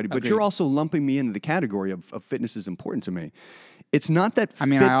to everybody. But you're also lumping me into the category of fitness is important to me. It's not that. I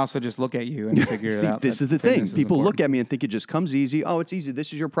mean, I also just look at you and figure See, it out. this is the thing. People look at me and think it just comes easy. Oh, it's easy.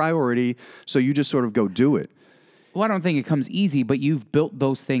 This is your priority. So you just sort of go do it. Well, I don't think it comes easy, but you've built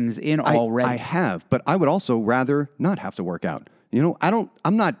those things in already. I have, but I would also rather not have to work out. You know,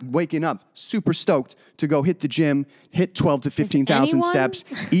 I'm not waking up super stoked to go hit the gym, hit 12 to 15,000 steps,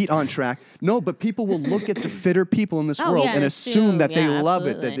 eat on track. No, but people will look at the fitter people in this world and assume that they love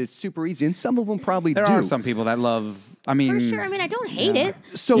it, that it's super easy. And some of them probably do. There are some people that love, I mean. For sure. I mean, I don't hate it.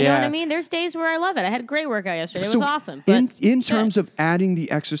 So, you know what I mean? There's days where I love it. I had a great workout yesterday. It was awesome. But in terms of adding the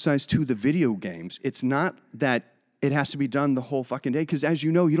exercise to the video games, it's not that it has to be done the whole fucking day. Because as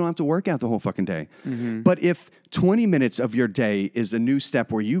you know, you don't have to work out the whole fucking day. Mm-hmm. But if 20 minutes of your day is a new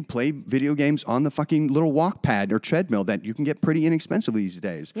step where you play video games on the fucking little walk pad or treadmill that you can get pretty inexpensively these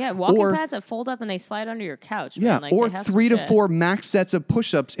days. Yeah, walking pads that fold up and they slide under your couch. Yeah, man. Like, or 3 to 4 max sets of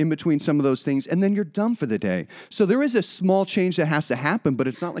push-ups in between some of those things, and then you're done for the day. So there is a small change that has to happen, but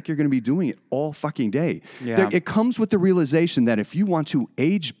it's not like you're going to be doing it all fucking day. Yeah. It comes with the realization that if you want to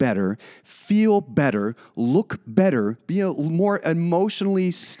age better, feel better, look better, be a more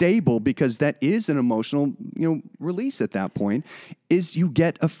emotionally stable, because that is an emotional, release at that point, is you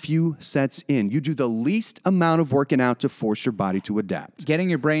get a few sets in. You do the least amount of working out to force your body to adapt. Getting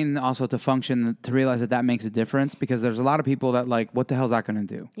your brain also to function, to realize that makes a difference, because there's a lot of people that like, what the hell is that going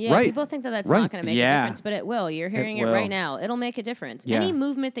to do? Yeah, Right. people think that that's Right. not going to make a difference, but it will. You're hearing it will. right now. It'll make a difference. Yeah. Any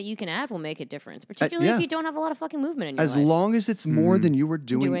movement that you can add will make a difference, particularly yeah. if you don't have a lot of fucking movement in your As life. long as it's more than you were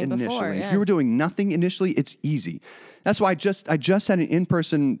doing initially. before, If yeah. you were doing nothing initially, it's easy. That's why I just had an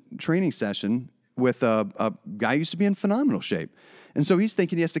in-person training session with a guy who used to be in phenomenal shape. And so he's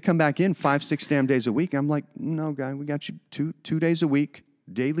thinking he has to come back in 5-6 damn days a week. I'm like, no, guy, we got you two days a week,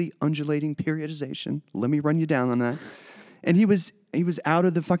 daily undulating periodization. Let me run you down on that. And he was out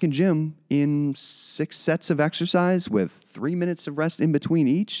of the fucking gym in 6 sets of exercise with 3 minutes of rest in between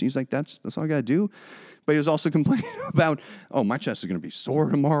each. He's like, that's all I got to do. But he was also complaining about, my chest is going to be sore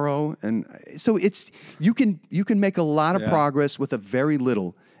tomorrow. And so you can make a lot of progress with a very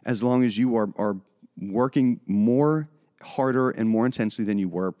little, as long as you are working harder and more intensely than you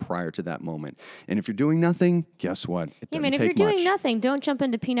were prior to that moment. And if you're doing nothing, guess what? It doesn't if take you're much. doing nothing, don't jump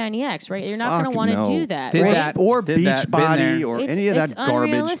into P90X, right? You're not going to Fuck want to no. do that, Did right? that. Or Did that. Been Beachbody there. or any of that it's garbage.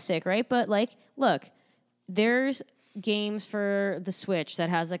 unrealistic, right? But like, look, there's games for the Switch that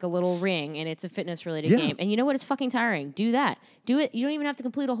has like a little ring and it's a fitness related game. And you know what? It's fucking tiring. Do that. Do it. You don't even have to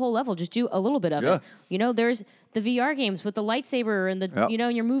complete a whole level. Just do a little bit of it. You know, there's the VR games with the lightsaber and the you know,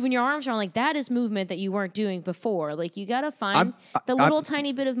 you're moving your arms around, like that is movement that you weren't doing before. Like you got to find the little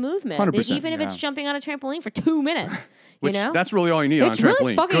tiny bit of movement, 100%, even if it's jumping on a trampoline for 2 minutes. Which, you know, that's really all you need on a trampoline. It's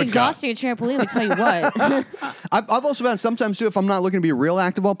really fucking Good exhausting God. a trampoline. Let me tell you what. I've also found sometimes too, if I'm not looking to be real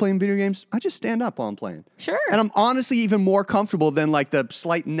active while playing video games, I just stand up while I'm playing. Sure. And I'm honestly even more comfortable than like the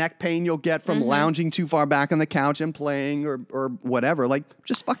slight neck pain you'll get from lounging too far back on the couch and playing or whatever. Like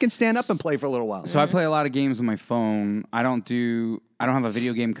just fucking stand up and play for a little while. So I play a lot of games on my phone. I don't have a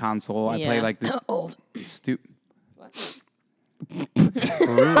video game console. I play like the old.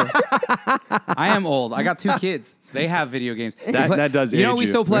 I am old. I got 2 kids. They have video games. That does You know age what we you.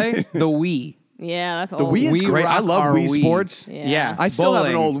 still play? The Wii. Yeah, that's The old. Wii is We great. I rock love our Wii Wii. Sports. Yeah. I still have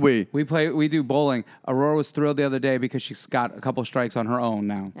an Bowling. old Wii. We do bowling. Aurora was thrilled the other day because she's got a couple strikes on her own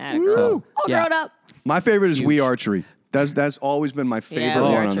now. All grown up. My favorite is Huge. Wii Archery. That's always been my favorite Wii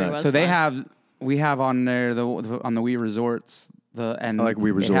one on Archery that. was- So fun. we have on there on the Wii Resorts and I like Wii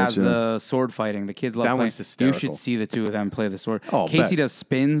it Resorts, has yeah. the sword fighting. The kids love That playing. one's hysterical. You should see the 2 of them play the sword. Oh, Casey bet. does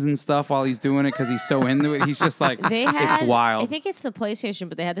spins and stuff while he's doing it because he's so into it. He's just like it's wild. I think it's the PlayStation,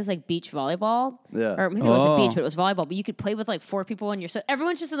 but they had this like beach volleyball. Yeah. Or maybe it wasn't Oh. beach, but it was volleyball. But you could play with like 4 people and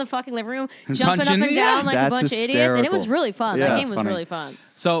everyone's just in the fucking living room jumping up punching, and yeah. down like a That's bunch of idiots. And it was hysterical. really fun. Yeah. That That's game was funny. really fun.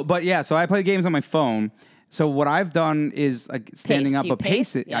 So I play games on my phone. So what I've done is like standing Pace. up Do you a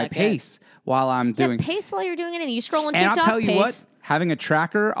pace. pace? Yeah, I good. pace while I'm doing. Yeah, pace while you're doing anything. You scroll on And TikTok, I'll tell you pace. what, having a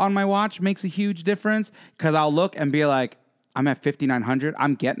tracker on my watch makes a huge difference because I'll look and be like, I'm at 5,900.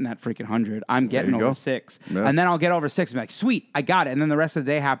 I'm getting that freaking 100. I'm getting you over go. 6. Yeah. And then I'll get over 6 and be like, sweet, I got it. And then the rest of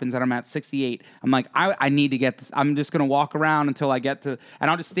the day happens and I'm at 68. I'm like, I need to get this. I'm just going to walk around until I get to, and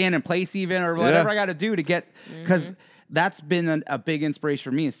I'll just stand in place even or whatever I got to do to get, because that's been a big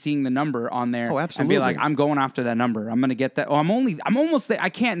inspiration for me is seeing the number on there. Oh, And be like, absolutely. I'm going after that number. I'm going to get that. Oh, I'm almost there. I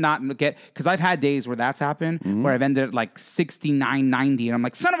can't not get, because I've had days where that's happened, where I've ended at like 69, 90, and I'm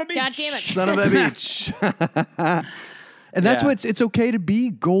like, son of a bitch. God damn it. Son of a bitch. And that's Yeah. why it's okay to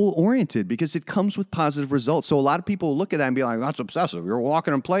be goal oriented because it comes with positive results. So a lot of people look at that and be like, "That's obsessive. You're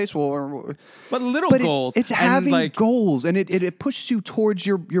walking in place." Well, But little but goals. it's and, having like, goals, and it pushes you towards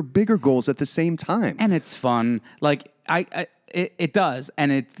your bigger goals at the same time. and it's fun. Like it does,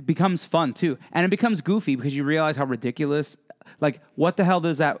 and it becomes fun too, and it becomes goofy because you realize how ridiculous. Like, what the hell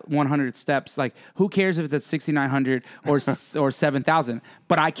does that 100 steps? Like, who cares if it's 6,900 or 7,000?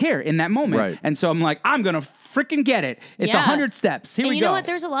 But I care in that moment, Right. and so I'm like, I'm gonna freaking get it. It's 100 steps. Here and we you go. know what?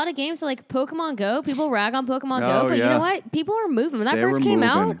 There's a lot of games like Pokemon Go. People rag on Pokemon Oh, Go, but you yeah. know what? People are moving. When that They first were came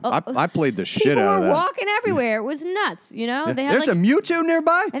moving. out, I played the shit people out of were that. walking everywhere. It was nuts. You know, they have There's like a Mewtwo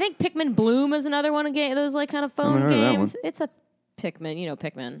nearby. I think Pikmin Bloom is another one of those like kind of phone heard of that games. one. It's a Pikmin. You know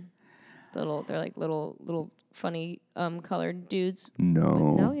Pikmin. They're like little funny colored dudes.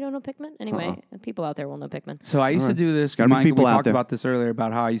 No, you don't know Pikmin? Anyway, people out there will know Pikmin. So I used to do this. Gotta be Mike, people we out talked there. about this earlier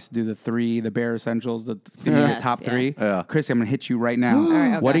about how I used to do the bare essentials, the Yes, top yeah. 3. Yeah. Chris, I'm gonna hit you right now.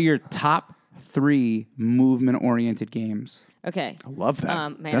 right, What okay. are your top 3 movement-oriented games? Okay. I love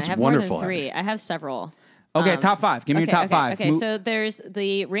that. Man, That's I have wonderful. more than 3. I have several. Okay, top 5. Give me your top 5. Okay, so there's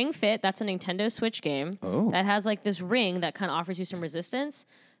the Ring Fit. That's a Nintendo Switch game that has like this ring that kind of offers you some resistance.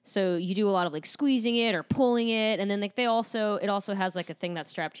 So you do a lot of like squeezing it or pulling it, and then like it also has like a thing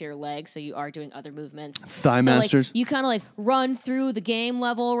that's strapped to your leg, so you are doing other movements. Thigh so, masters. Like, you kind of like run through the game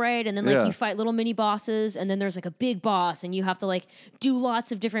level, right? And then like Yeah. you fight little mini bosses, and then there's like a big boss, and you have to like do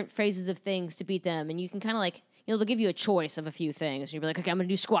lots of different phases of things to beat them, and you can kind of like. You know, they'll give you a choice of a few things. And you'll be like, okay, I'm going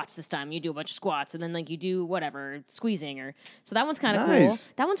to do squats this time. You do a bunch of squats. And then, like, you do whatever, squeezing. So that one's kind of cool. Nice.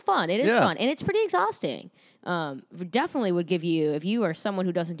 That one's fun. It is Yeah. fun. And it's pretty exhausting. Definitely would give you, if you are someone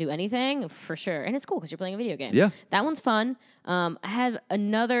who doesn't do anything, for sure. And it's cool because you're playing a video game. Yeah. That one's fun. I have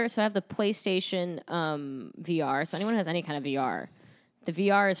another, so I have the PlayStation VR. So anyone who has any kind of VR. The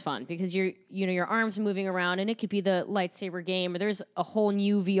VR is fun because your arms moving around, and it could be the lightsaber game. Or there's a whole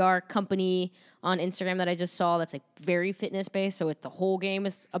new VR company on Instagram that I just saw that's like very fitness based. So the whole game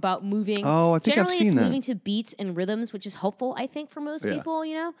is about moving. Oh, I think I've Generally, seen it's that. moving to beats and rhythms, which is helpful, I think, for most Yeah. people.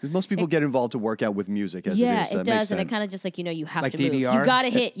 You know. Most people get involved to work out with music as Yeah, it is. That it makes does, and it sense. kind of just like you have Like to move. DDR? You gotta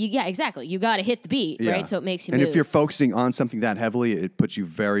hit. Yeah, exactly. You gotta hit the beat, Yeah. right? So it makes you and move. if you're focusing on something that heavily, it puts you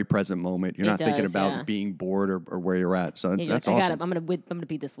very present moment. You're It not thinking does, about yeah. being bored or where you're at. So Yeah, that's I got awesome. it. I'm gonna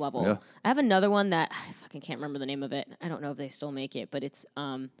beat this level. Yeah. I have another one that I fucking can't remember the name of it. I don't know if they still make it, but it's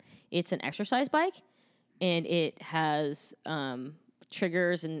an exercise bike, and it has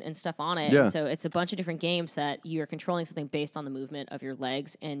triggers and stuff on it. Yeah. And so it's a bunch of different games that you're controlling something based on the movement of your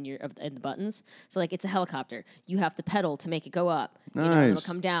legs and and the buttons. So like it's a helicopter. You have to pedal to make it go up. You know, and it'll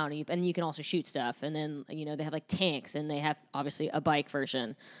come down, and you can also shoot stuff. And then they have like tanks, and they have obviously a bike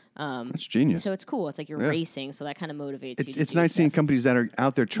version. That's genius. So it's cool. It's like you're racing, so that kind of motivates you. It's nice seeing companies that are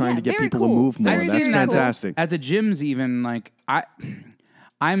out there trying to get very people cool. to move more. Very, That's very fantastic. At the gyms, even like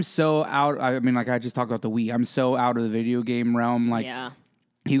I'm so out. I mean, like I just talked about the Wii. I'm so out of the video game realm. Like,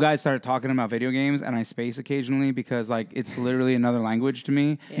 you guys started talking about video games, and I space occasionally because like it's literally another language to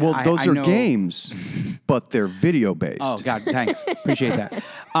me. Yeah. Well, those are know, games, but they're video based. Oh God, thanks, appreciate that.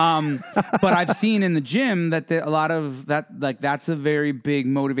 But I've seen in the gym that a lot of that, like that's a very big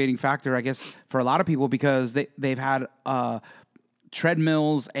motivating factor, I guess, for a lot of people because they've had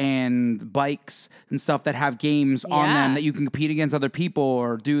treadmills and bikes and stuff that have games on them that you can compete against other people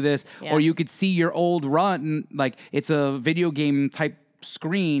or do this, or you could see your old run, like it's a video game type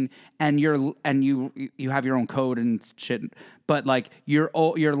screen, and you have your own code and shit, but like your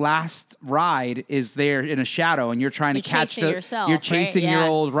last ride is there in a shadow, and you're trying to catch yourself, you're chasing your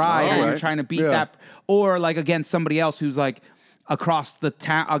old ride, and you're trying to beat that, or like against somebody else who's like across the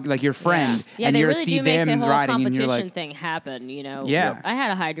town, like your friend, and they you really see do make them the whole riding, and competition you're like, thing happen. Yeah. I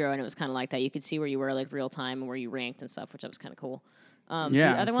had a hydro, and it was kind of like that. You could see where you were like real time and where you ranked and stuff, which was kind of cool. The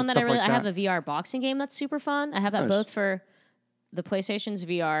other one that I have a VR boxing game that's super fun. I have that both for the PlayStation's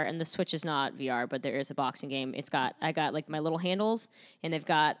VR, and the Switch is not VR, but there is a boxing game. I got like my little handles, and they've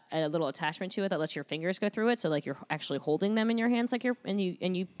got a little attachment to it that lets your fingers go through it, so like you're actually holding them in your hands, like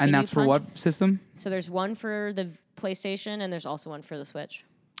and that's for what system? So there's one for the PlayStation, and there's also one for the Switch.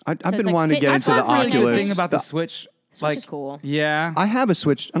 I've been wanting to get into the Oculus. The thing about the Switch, Switch is cool. Yeah, I have a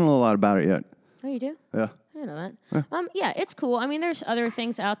Switch. I don't know a lot about it yet. Oh, you do? Yeah. I didn't know that. Yeah, it's cool. I mean, there's other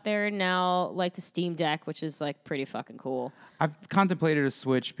things out there now, like the Steam Deck, which is like pretty fucking cool. I've contemplated a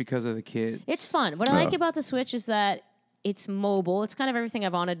Switch because of the kids. It's fun. What I like about the Switch is that it's mobile. It's kind of everything I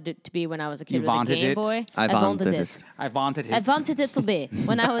wanted it to be when I was a kid with a Game Boy. I wanted it. I wanted it. I wanted it to be.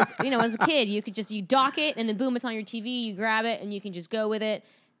 When I was, as a kid, you dock it, and then boom, it's on your TV. You grab it, and you can just go with it.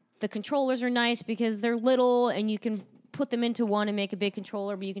 The controllers are nice because they're little, and you can put them into one and make a big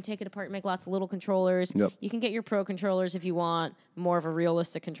controller, but you can take it apart and make lots of little controllers. Yep. You can get your pro controllers if you want more of a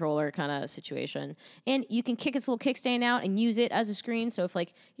realistic controller kind of situation. And you can kick its little kickstand out and use it as a screen. So if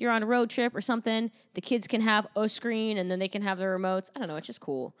like you're on a road trip or something, the kids can have a screen and then they can have their remotes. I don't know. It's just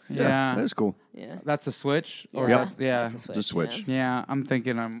cool. Yeah. That's cool. Yeah. That's a Switch? Or Yeah. That's a Switch. The Switch. Yeah, I'm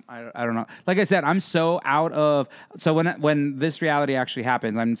thinking I don't know. Like I said, I'm so out of. So when this reality actually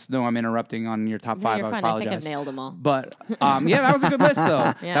happens, I'm interrupting on your top 5. You're I fine. apologize. I think I've nailed them all. But yeah, that was a good list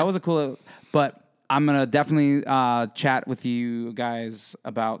though. Yeah. That was a cool. But I'm gonna definitely chat with you guys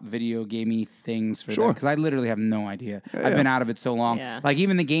about video gamey things for because I literally have no idea. I've been out of it so long. Yeah. Like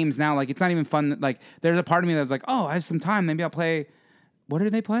even the games now, like it's not even fun. Like there's a part of me that's like, oh, I have some time. Maybe I'll play. What are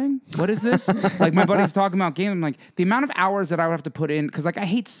they playing? What is this? Like my buddy's talking about games. I'm like, the amount of hours that I would have to put in, because like I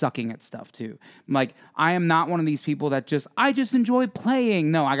hate sucking at stuff too. Like I am not one of these people that I just enjoy playing.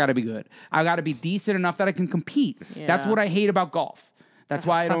 No, I got to be good. I got to be decent enough that I can compete. Yeah. That's what I hate about golf. That's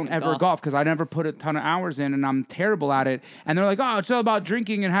why I don't ever golf, because I never put a ton of hours in, and I'm terrible at it. And they're like, oh, it's all about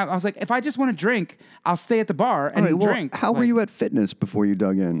drinking and have. I was like, if I just want to drink, I'll stay at the bar and drink. How were you at fitness before you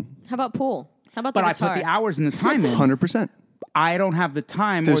dug in? How about pool? How about the But guitar? I put the hours and the time in. 100%. I don't have the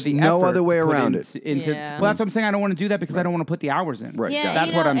time There's or the no effort other way put around into, Yeah. Well, that's what I'm saying. I don't want to do that because I don't want to put the hours in. Right. Yeah,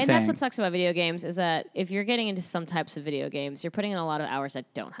 That's what I'm and saying. that's what sucks about video games is that if you're getting into some types of video games, you're putting in a lot of hours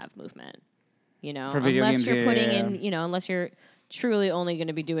that don't have movement. For video unless games, you're putting yeah. in, unless you're truly only going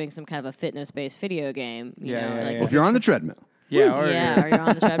to be doing some kind of a fitness-based video game. You know, Yeah, like yeah. If you're on the treadmill. Yeah, or you're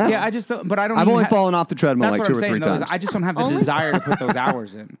on the treadmill. Yeah, I just don't, but I don't. I've even only fallen off the treadmill That's like what 2 I'm or 3 saying, though, times. is I just don't have the desire to put those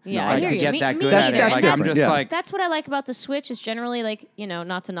hours in. Yeah, like, I hear to you. get Me- that me good neither. at it. And Like, I'm that's just different. like, That's what I like about the Switch is generally like,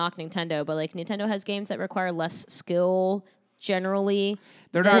 not to knock Nintendo, but like Nintendo has games that require less skill generally.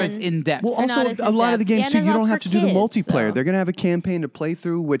 they're not as in depth. Well, They're not also, as a lot of the in-depth. games, Yeah, too, and you they're don't not have to for do the kids, multiplayer. so- They're going to have a campaign to play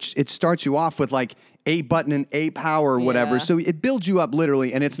through, which it starts you off with like A button and A power or whatever. Yeah. So it builds you up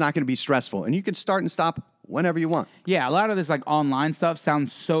literally, and it's not going to be stressful. And you can start and stop whenever you want. Yeah, a lot of this like online stuff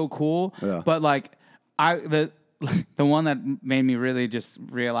sounds so cool, Yeah. but like the one that made me really just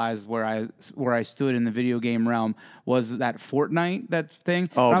realize where I stood in the video game realm was that Fortnite, that thing.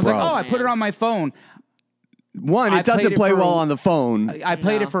 Oh, and I was bro. like, oh, I put it on my phone. One, I it doesn't played it play for well a- on the phone. I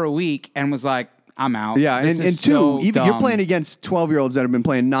played No. it for a week and was like, I'm out. Yeah, This and is two, so even you're dumb. playing against 12-year-olds that have been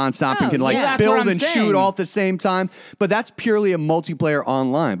playing nonstop and Oh, can like yeah. That's what build I'm and shoot saying. all at the same time. But that's purely a multiplayer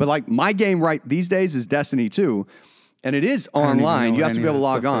online. But like my game right these days is Destiny 2, and it is don't even know online. You what have to any be of able to this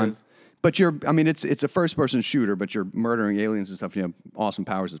log stuff on. is. But it's a first-person shooter, but you're murdering aliens and stuff. You have awesome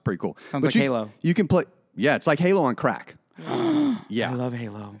powers. It's pretty cool. Sounds But like Halo. You can play. Yeah, it's like Halo on crack. Yeah, I love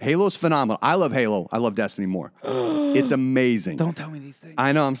Halo. Halo's phenomenal. I love Halo. I love Destiny more. It's amazing. Don't tell me these things.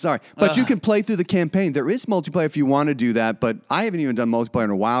 I know. I'm sorry, but you can play through the campaign. There is multiplayer if you want to do that, but I haven't even done multiplayer in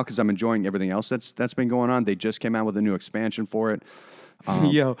a while because I'm enjoying everything else that's been going on. They just came out with a new expansion for it.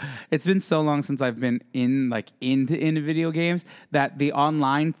 Yo, it's been so long since I've been into video games that the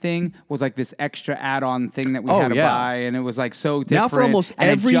online thing was like this extra add-on thing that we had to buy, and it was like so different. Now for almost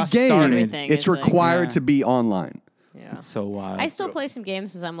every game, Everything it's is like- required to be online. Yeah. It's so wild. I still play some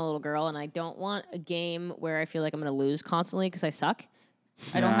games since I'm a little girl, and I don't want a game where I feel like I'm going to lose constantly because I suck.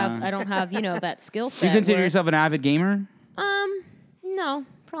 I don't have that skill set. You consider yourself an avid gamer? No,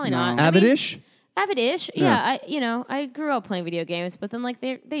 probably not. Avid-ish? Avid-ish, yeah. I grew up playing video games, but then like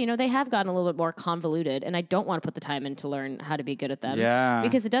they have gotten a little bit more convoluted, and I don't want to put the time in to learn how to be good at them. Yeah.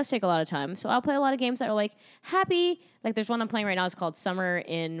 Because it does take a lot of time. So I'll play a lot of games that are like happy. Like there's one I'm playing right now. It's called Summer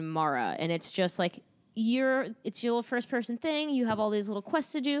in Mara, and it's just like it's your little first person thing. You have all these little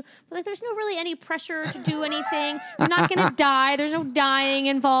quests to do, but like there's no really any pressure to do anything. You're not gonna die. There's no dying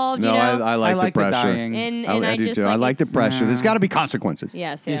involved. No, you know? I like the pressure. dying. And I do just too. I like the it's- pressure. There's got to be consequences.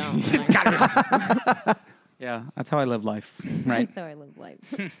 Yes, yeah. Yeah, that's how I live life, right? That's how I live life.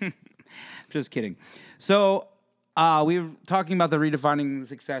 Just kidding. So we were talking about the redefining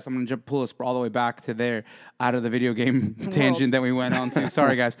success. I'm going to pull us all the way back to there out of the video game tangent that we went on to.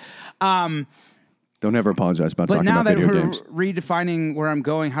 Sorry, guys. Don't ever apologize about But talking now about that video we're games. redefining where I'm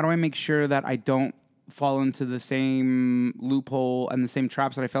going, how do I make sure that I don't fall into the same loophole and the same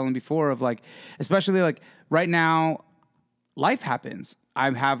traps that I fell in before of like, especially like right now, life happens.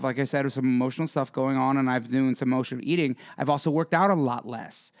 I have, like I said, some emotional stuff going on, and I've been doing some emotional eating. I've also worked out a lot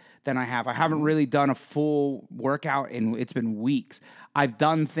less than I have. I haven't really done a full workout it's been weeks. I've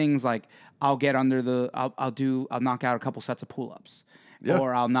done things like I'll get under I'll knock out a couple sets of pull-ups. Yeah.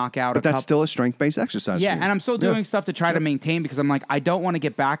 Or I'll knock out But that's still a strength-based exercise. yeah, for you. and I'm still doing stuff to try to maintain because I'm like, I don't want to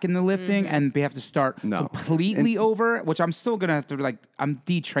get back in the lifting and have to start completely over, which I'm still going to have to, like, I'm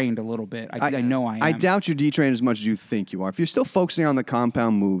detrained a little bit. I know I am. I doubt you're detrained as much as you think you are. If you're still focusing on the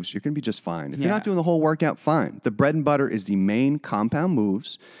compound moves, you're going to be just fine. If you're not doing the whole workout, fine. The bread and butter is the main compound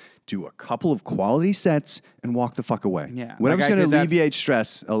moves. Do a couple of quality sets and walk the fuck away. Yeah. Whatever's Like I going to did that- alleviate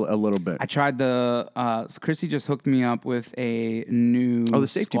stress a little bit. I tried Chrissy just hooked me up with a new the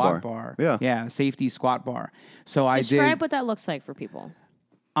safety squat bar. bar. Yeah. Safety squat bar. So Describe I did what that looks like for people.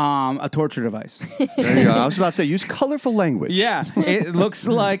 a torture device. There you go. I was about to say, use colorful language. Yeah, it looks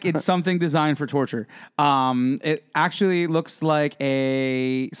like it's something designed for torture. It actually looks like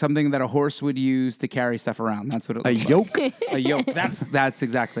something that a horse would use to carry stuff around. That's what it A looks yoke? like. A yoke. That's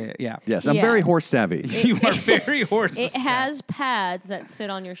exactly it. Yeah. Yes, I'm Yeah. very horse savvy. You are very horse. It has pads that sit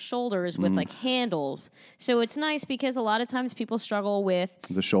on your shoulders with like handles. So it's nice because a lot of times people struggle with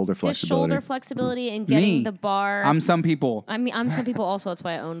The shoulder the flexibility. shoulder flexibility and getting Me. the bar. I'm some people. I'm some people also. That's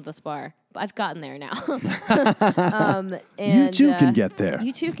why I owned this bar. But I've gotten there now. You And, too can get there.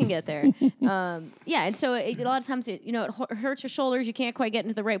 You too can get there. Yeah, and so a lot of times it hurts your shoulders. You can't quite get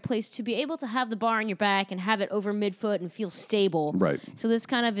into the right place to be able to have the bar on your back and have it over midfoot and feel stable. Right. So this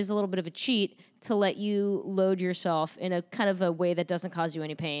kind of is a little bit of a cheat to let you load yourself in a kind of a way that doesn't cause you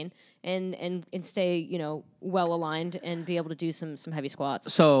any pain and stay well aligned and be able to do some heavy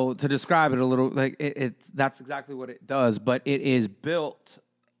squats. So to describe it a little, like that's exactly what it does. But it is built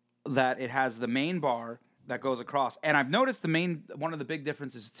that it has the main bar that goes across, and I've noticed one of the big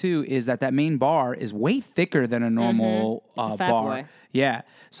differences too is that main bar is way thicker than a normal It's a fat bar. boy. Yeah.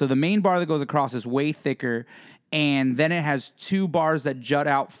 So the main bar that goes across is way thicker, and then it has two bars that jut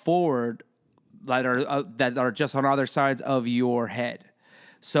out forward that are just on other sides of your head.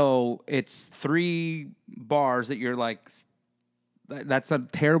 So it's 3 bars that you're like. That's a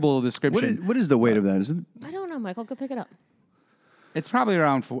terrible description. What is the weight of that? Is it? I don't know, Michael. Go pick it up. It's probably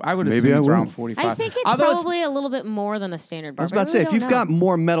around. I would Maybe assume I it's will. around 45. I think it's Although probably a little bit more than a standard bar. I was about to say, if you've got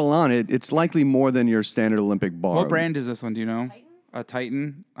more metal on it, it's likely more than your standard Olympic bar. What brand is this one? Do you know? A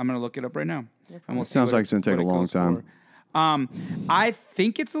Titan. I'm gonna look it up right now. And we'll see Sounds what like it's gonna take what a it long goes time. for. I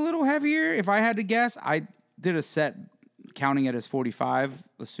think it's a little heavier. If I had to guess, I did a set counting it as 45,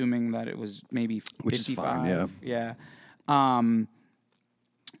 assuming that it was maybe 55. Which is fine, Yeah.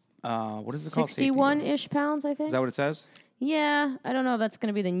 What is it called? Safety bar? 61-ish pounds, I think. Is that what it says? Yeah, I don't know if that's going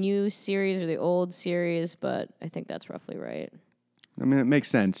to be the new series or the old series, but I think that's roughly right. I mean, it makes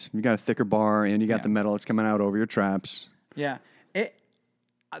sense. You got a thicker bar, and you got Yeah. the metal that's coming out over your traps. Yeah.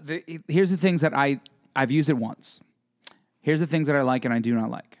 Here's the things that I've used it once. Here's the things that I like and I do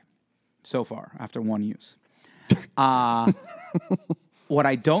not like so far after one use. what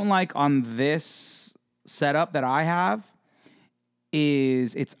I don't like on this setup that I have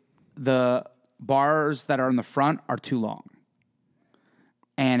is the bars that are in the front are too long,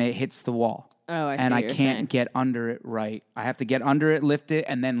 and it hits the wall. Oh, I see and what I you're can't saying. get under it right. I have to get under it, lift it,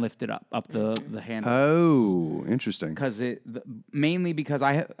 and then lift it up the handle. Oh, interesting. Because mainly because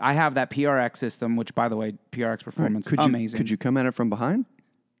I have that PRX system, which by the way, PRX performance amazing. Could you come at it from behind?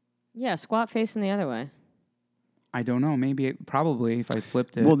 Yeah, squat facing the other way. I don't know. Maybe probably if I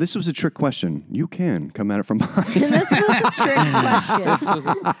flipped it. Well, this was a trick question. You can come at it from behind. This was a trick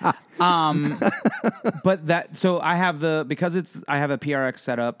question. But I have I have a PRX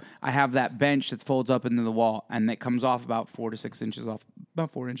setup. I have that bench that folds up into the wall, and it comes off about 4 to 6 inches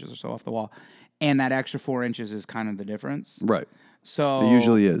about 4 inches or so off the wall, and that extra 4 inches is kind of the difference. Right. So It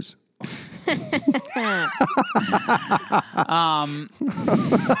usually is.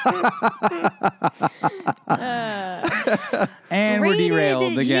 And we're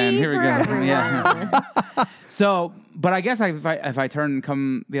derailed again. Here we go. Everyone. Yeah. So, but I guess if I turn and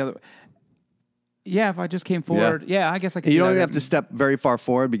come the other. Yeah, if I just came forward, I guess I could. You do don't that. even have to step very far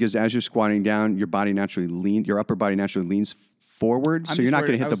forward because as you're squatting down, your upper body naturally leans forward, so you're not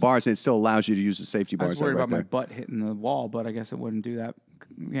going to hit the bars, and it still allows you to use the safety bars. I was worried right about there. my butt hitting the wall, but I guess it wouldn't do that.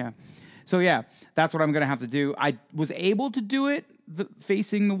 Yeah. So yeah, that's what I'm going to have to do. I was able to do it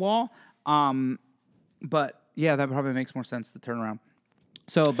facing the wall, but yeah, that probably makes more sense to turn around.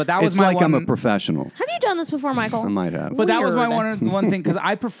 So, but that was It's my like one. I'm a professional. Have you done this before, Michael? I might have. But that was my Weird. one thing because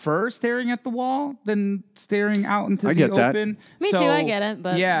I prefer staring at the wall than staring out into I the get that. open. Me too, I get it,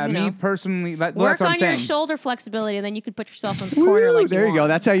 but, yeah, you me know. personally, that's Work what I'm on your saying. shoulder flexibility, and then you can put yourself in the corner Woo, like there you go. want.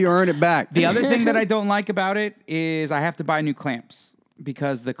 That's how you earn it back. The other thing that I don't like about it is I have to buy new clamps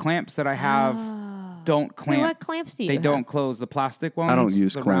because the clamps that I have don't clamp. What clamps do you They have? don't close. The plastic ones. I don't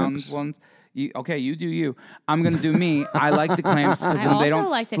use the clamps. round ones. You do you. I'm gonna do me. I like the clamps because I they also don't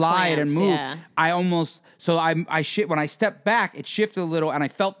like the slide and clamps, move. yeah. I shift when I stepped back. It shifted a little, and I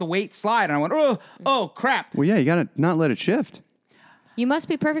felt the weight slide, and I went, oh crap. Well, yeah, you got to not let it shift. You must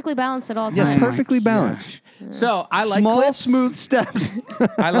be perfectly balanced at all Yes, times. perfectly balanced. So I like Small, clips. smooth steps.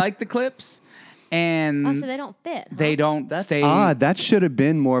 I like the clips, and Oh, so they don't fit. Huh? they don't That's stay. odd. That should have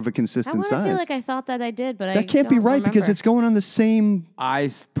been more of a I consistent want to size. feel like I thought that I did, but I that can't be don't right because remember. it's going on the same. I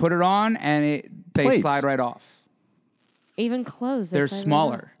put it on, and they Plates. slide right off. even closed. They're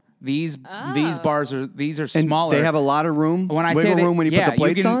smaller. These bars are And smaller. they have a lot of room. when I wiggle say room when you put the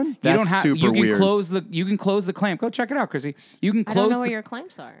plates you can, on. you That's don't have. super You can weird. close the clamp. Go check it out, Chrissy. You can I close. don't know where your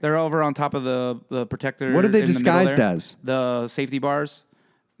clamps are. They're over on top of the protector. What are they in the middle disguised there. as? The safety bars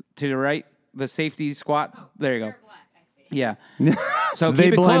to the right. The safety squat. There you go. Yeah. So They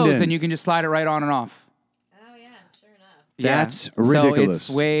keep it blend closed, in. and you can just slide it right on and off. Oh yeah, sure enough. Yeah. That's ridiculous.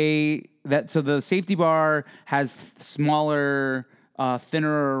 So it's so the safety bar has smaller,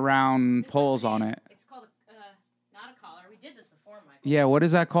 thinner round poles on it. It's called not a collar. We did this before, Michael. Yeah, what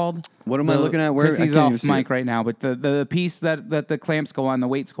is that called? What am I looking at? Where I Chrissy's can't even off see mic it. right now, but the piece that the clamps go on, the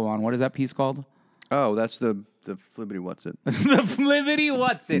weights go on. What is that piece called? Oh, that's the flippity what's it? The flippity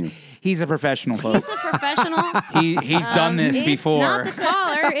what's it? He's a professional, folks. He's a professional. He's done this it's before. not the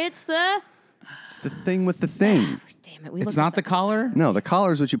collar. It's the. It's the thing with the thing. Damn it! We It's looked not this the collar. No, the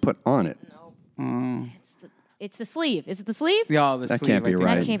collar is what you put on it. up. It's the sleeve. Is it the sleeve? Yeah, the That sleeve, can't be I think.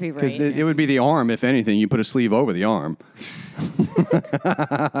 right. That can't be Because right. it would be the arm, if anything. You put a sleeve over the arm.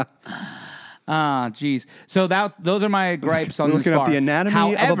 Geez. So those are my gripes on We're this looking up bar. the anatomy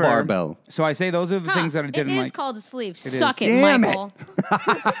of a However, barbell. So I say those are the things that I didn't It is like. called a sleeve. is. Suck it, Damn it. Michael.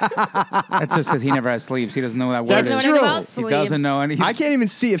 That's just because he never has sleeves. He doesn't know what that word That's is. Doesn't know true. anything about He sleeves. doesn't know anything. I can't even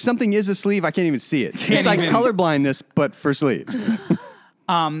see. If something is a sleeve, I can't even see it. It's like even- colorblindness, but for sleeves.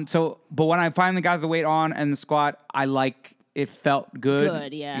 But when I finally got the weight on and the squat, it felt good.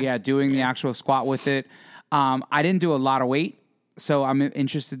 Good, yeah. Yeah, doing the actual squat with it. I didn't do a lot of weight, so I'm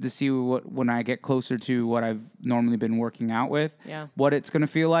interested to see when I get closer to what I've normally been working out with, what it's going to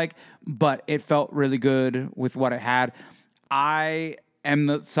feel like. But it felt really good with what it had. I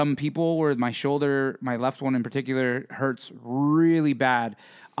am some people where my shoulder, my left one in particular, hurts really bad.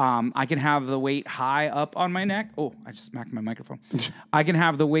 I can have the weight high up on my neck. Oh, I just smacked my microphone. I can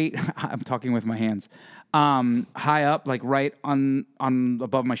have the weight. I'm talking with my hands. High up, like right on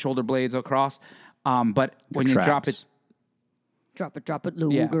above my shoulder blades across. But when you drop it, Drop it,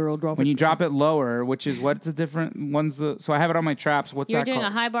 little girl. Drop when it. you drop it lower, which is what's the different one's the. So I have it on my traps. What's You're that doing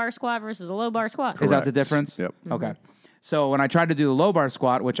called? a high bar squat versus a low bar squat. Is that the Correct. difference? Yep. Okay. So when I tried to do the low bar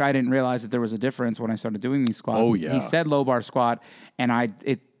squat, which I didn't realize that there was a difference when I started doing these squats. Oh, yeah. He said low bar squat, and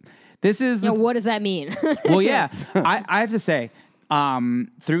What does that mean? well, yeah. I have to say,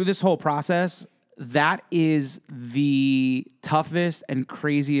 through this whole process, that is the toughest and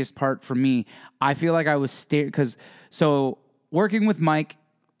craziest part for me. I feel like I was so working with Mike,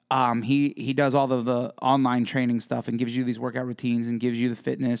 he does all of the online training stuff and gives you these workout routines and gives you the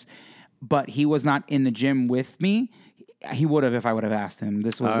fitness, but he was not in the gym with me. He would have if I would have asked him.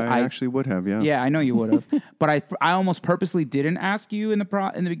 I actually would have, yeah. Yeah, I know you would have. But I almost purposely didn't ask you in the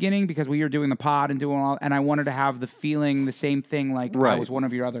beginning because we were doing the pod and doing all, and I wanted to have the feeling the same thing like I was one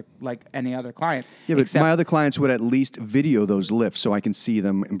of your other, like any other client. Yeah, but my other clients would at least video those lifts so I can see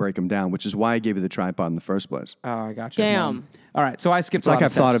them and break them down, which is why I gave you the tripod in the first place. Oh, I got you. Damn. All right, so I skipped It's a lot like of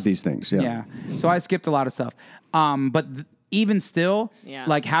I've steps. thought of these things, yeah. So I skipped a lot of stuff. But even still, Yeah.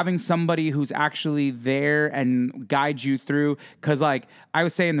 like having somebody who's actually there and guide you through, because like I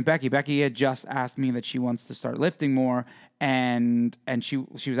was saying to Becky had just asked me that she wants to start lifting more, and she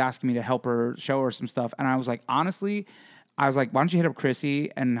was asking me to help her, show her some stuff, and I was like, honestly, why don't you hit up Chrissy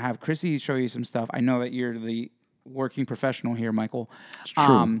and have Chrissy show you some stuff? I know that you're the working professional here, Michael. It's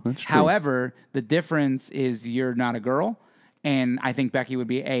true. That's true. However, the difference is you're not a girl. And I think Becky would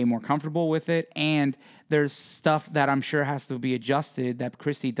be more comfortable with it. And there's stuff that I'm sure has to be adjusted that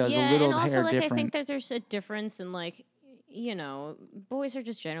Christy does a little and also, hair different. I think that there's a difference in boys are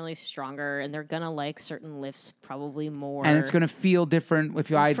just generally stronger and they're gonna like certain lifts probably more. And it's gonna feel different if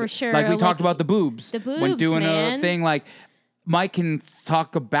For sure. Like we talked about the boobs. The boobs, when doing man. a thing like Mike can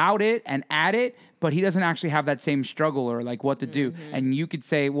talk about it and add it, but he doesn't actually have that same struggle or like what to do. And you could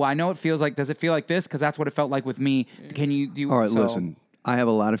say, well, I know it feels like, does it feel like this? Because that's what it felt like with me. Can you do? All right, listen. I have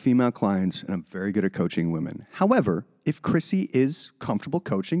a lot of female clients, and I'm very good at coaching women. However, if Chrissy is comfortable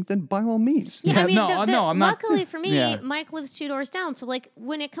coaching, then by all means. Yeah, I mean, no, I'm not. luckily for me, Yeah. Mike lives 2 doors down. So, like,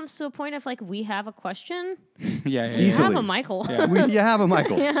 when it comes to a point of, like, we have a question, Yeah. you Easily. have a Michael. You have a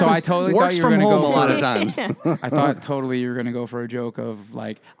Michael. So I totally Works thought you were from going to home go a lot for- of times. I thought totally you were going to go for a joke of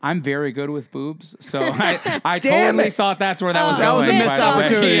like, I'm very good with boobs. So I Damn totally it. thought that's where that was Oh, That was a going. missed by the way.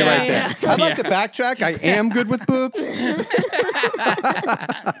 opportunity Yeah, right yeah. there. I'd like to backtrack. I am good with boobs.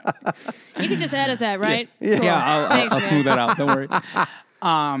 You can just edit that, right? Yeah, Thanks, I'll man. smooth that out. Don't worry.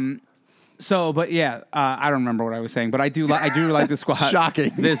 But yeah, I don't remember what I was saying, but I do like the squat.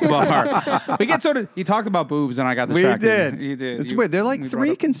 Shocking. This bar. We get sort of. You talked about boobs, and I got We distracted. did. You did. It's weird. They're like we brought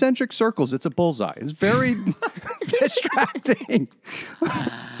 3 up- concentric circles. It's a bullseye. It's very distracting.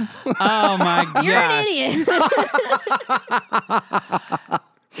 Oh my god! You're an idiot.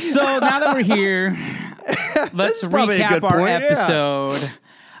 So now that we're here, let's is probably a recap good our point, yeah. episode.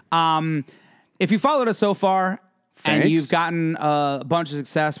 If you followed us so far and Thanks. you've gotten a bunch of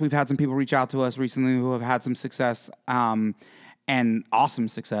success, we've had some people reach out to us recently who have had some success and awesome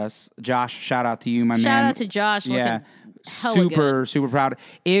success. Josh, shout out to you, my man. Shout out to Josh. Yeah. Looking hella Super proud.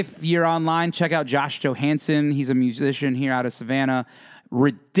 If you're online, check out Josh Johansson. He's a musician here out of Savannah.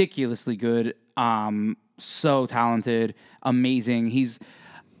 Ridiculously good. So talented. Amazing.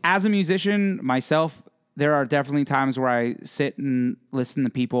 As a musician myself, there are definitely times where I sit and listen to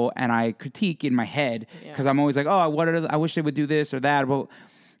people and I critique in my head because I'm always like, oh, I wish they would do this or that. Well,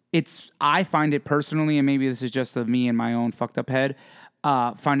 I find it personally, and maybe this is just me in my own fucked up head,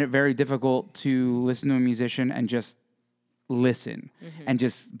 find it very difficult to listen to a musician and just listen and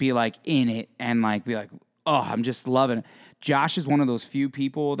just be like in it and like be like, oh, I'm just loving it. Josh is one of those few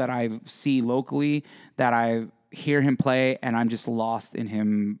people that I see locally that I hear him play and I'm just lost in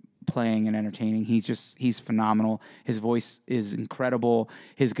him playing and entertaining. He's phenomenal. His voice is incredible.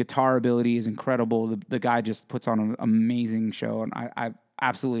 His guitar ability is incredible. The guy just puts on an amazing show, and I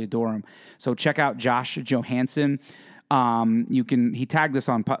absolutely adore him. So check out Josh Johansson. He tagged us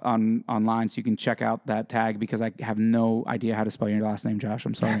online, so you can check out that tag because I have no idea how to spell your last name, Josh.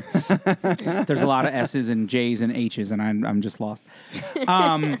 I'm sorry. There's a lot of S's and J's and H's, and I'm just lost.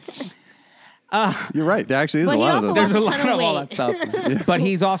 You're right. There actually is But a he lot of also those. lost There's a a ton lot of of all weight. that stuff. But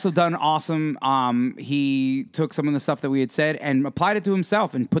he's also done awesome. He took some of the stuff that we had said and applied it to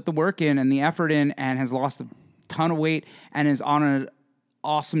himself and put the work in and the effort in and has lost a ton of weight and is on an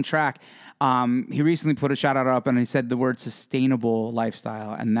awesome track. He recently put a shout out up and he said the word sustainable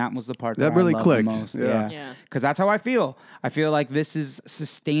lifestyle, and that was the part that really I loved clicked. the most. Yeah. Yeah. Because that's how I feel. I feel like this is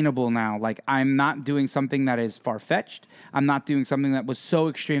sustainable now. Like I'm not doing something that is far-fetched. I'm not doing something that was so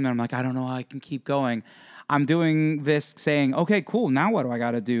extreme that I'm like, I don't know how I can keep going. I'm doing this saying, okay, cool, now what do I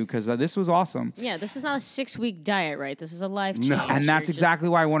got to do? Because this was awesome. Yeah, this is not a 6-week diet, right? This is a life change. And that's You're exactly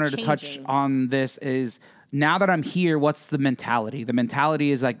just why I wanted to touch changing. on this is now that I'm here, what's the mentality? The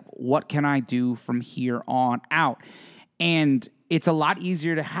mentality is like, what can I do from here on out? And it's a lot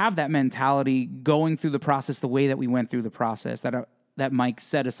easier to have that mentality going through the process the way that we went through the process, that Mike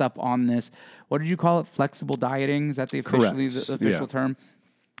set us up on this. What did you call it? Flexible dieting? Is that the official Correct. term?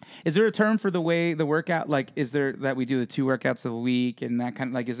 Is there a term for the way the workout? Like, is there that we do the 2 workouts a week and that kind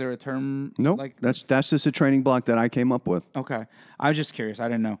of like? Is there a term? Nope. Like, That's just a training block that I came up with. okay. I was just curious. I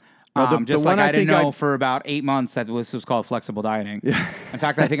didn't know. Well, the Just one like I I didn't think know for about 8 months that this was called flexible dieting. Yeah. In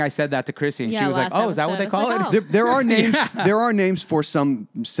fact, I think I said that to Chrissy, and she Yeah, was like, last "Oh, is that what they episode. I call was it?" like, There are names. There are names for some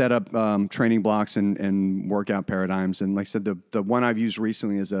setup training blocks and workout paradigms. And like I said, the one I've used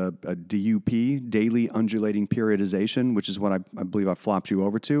recently is a DUP, daily undulating periodization, which is what I believe I flopped you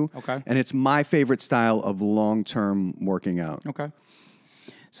over to. Okay. And it's my favorite style of long-term working out. Okay.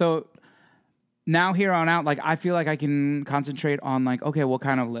 So now here on out, like I feel like I can concentrate on like, okay, what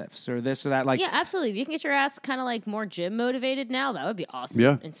kind of lifts or this or that. Like, Yeah, absolutely. If you can get your ass kind of like more gym motivated now, that would be awesome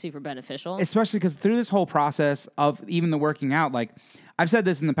Yeah. and super beneficial. especially because through this whole process of even the working out, like I've said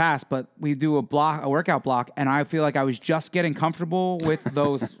this in the past, but we do a workout block, and I feel like I was just getting comfortable with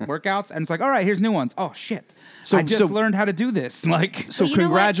those workouts, and it's like, all right, here's new ones. Oh shit! I just learned how to do this. Like, So you know what?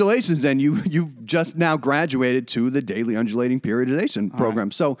 congratulations, then you've just now graduated to the daily undulating periodization program.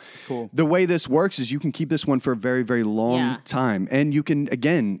 So Cool. the way this works is you can keep this one for a very, very long Yeah. time, and you can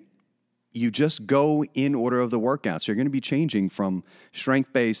again. You just go in order of the workouts. You're going to be changing from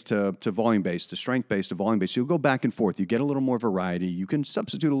strength-based to volume-based to strength-based to volume-based. You'll go back and forth. You get a little more variety. You can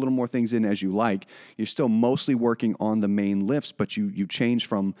substitute a little more things in as you like. You're still mostly working on the main lifts, but you change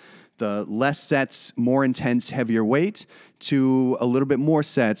from the less sets, more intense, heavier weight to a little bit more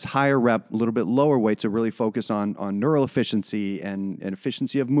sets, higher rep, a little bit lower weight to really focus on neural efficiency and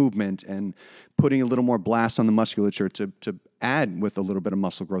efficiency of movement and putting a little more blast on the musculature to add with a little bit of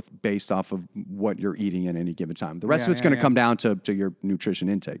muscle growth based off of what you're eating at any given time. The rest of it's going to come down to your nutrition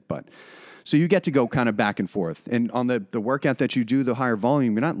intake. But so you get to go kind of back and forth. And on the workout that you do, the higher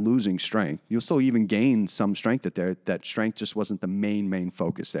volume, you're not losing strength. You'll still even gain some strength that strength just wasn't the main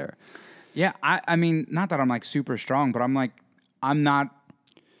focus there. yeah, I mean, not that I'm like super strong, but I'm like, I'm not.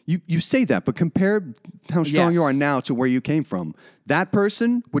 You say that, but compare how strong you Yes. are now to where you came from. That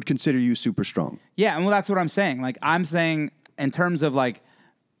person would consider you super strong. Yeah, and well, that's what I'm saying. Like, I'm saying in terms of like,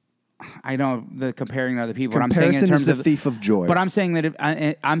 I know the comparing to other people. But I'm saying in Comparison terms is the of thief of joy. But I'm saying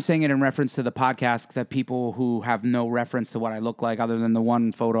that I'm saying it in reference to the podcast that people who have no reference to what I look like other than the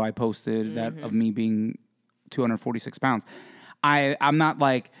one photo I posted that of me being 246 pounds. I'm not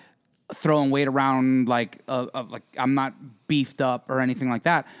like throwing weight around like I'm not beefed up or anything like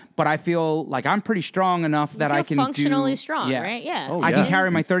that. But I feel like I'm pretty strong enough that feel I can functionally do, strong, yes. right? Yeah. Oh, I yeah. can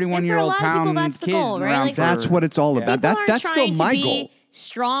carry my 31-year-old And for a lot of people, pound that's the kid goal, right? around Like, for- That's what it's all about. People aren't That's still trying my to be goal.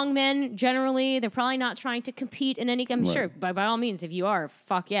 strong men generally. They're probably not trying to compete in any. I'm sure by all means, if you are,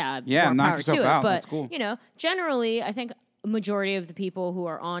 fuck yeah, Yeah, more knock power yourself to it. out. But That's cool. you know, generally, I think a majority of the people who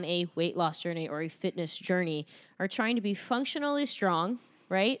are on a weight loss journey or a fitness journey are trying to be functionally strong,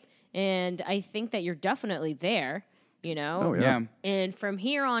 right? And I think that you're definitely there. You know, Oh, Yeah. and from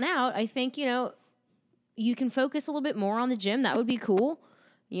here on out, I think, you know, you can focus a little bit more on the gym. That would be cool.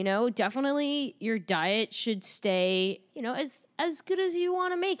 You know, definitely your diet should stay, you know, as good as you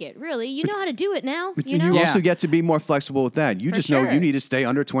want to make it. Really, you know how to do it now. But You know, you Yeah. also get to be more flexible with that. You For just know sure. you need to stay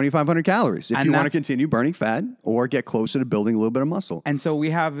under 2,500 calories if And you want to that's- continue burning fat or get closer to building a little bit of muscle. And so we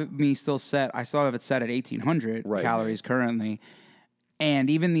have me still set. I still have it set at 1,800 Right. calories currently.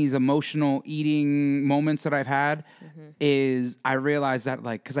 And even these emotional eating moments that I've had is I realized that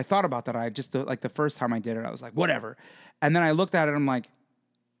like because I thought about that. I just like the first time I did it, I was like whatever. And then I looked at it. I'm like,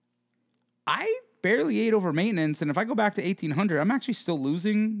 I barely ate over maintenance, and if I go back to 1,800, I'm actually still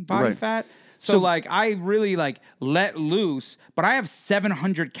losing body Right. fat. So like I really like let loose, but I have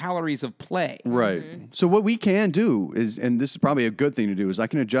 700 calories of play. Right. So what we can do is, and this is probably a good thing to do, is I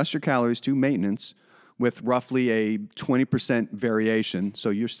can adjust your calories to maintenance with roughly a 20% variation. So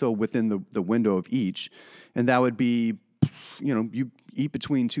you're still within the window of each. And that would be, you know, you eat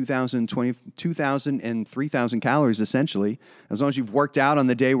between 2,000 and 3,000 calories essentially. As long as you've worked out on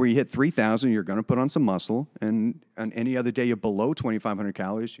the day where you hit 3,000, you're going to put on some muscle. And on any other day you're below 2,500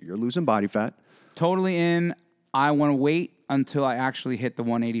 calories, you're losing body fat. Totally in. I want to wait until I actually hit the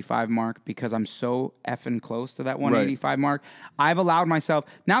 185 mark because I'm so effing close to that 185 mark. I've allowed myself,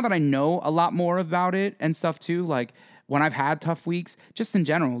 now that I know a lot more about it and stuff too, like when I've had tough weeks, just in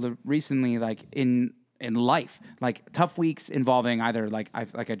general, recently, like in life, like tough weeks involving either like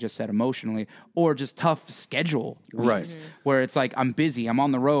I just said emotionally or just tough schedule weeks, Right. where it's like I'm busy, I'm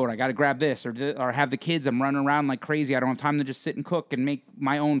on the road, I got to grab this or have the kids, I'm running around like crazy, I don't have time to just sit and cook and make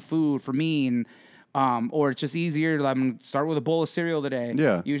my own food for me and Or it's just easier to start with a bowl of cereal today.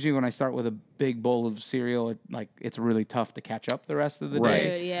 Yeah. Usually when I start with a big bowl of cereal, it's really tough to catch up the rest of the Right.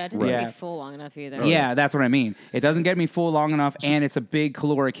 day. Dude, yeah, it doesn't get Yeah. me full long enough either. Yeah, that's what I mean. It doesn't get me full long enough, and it's a big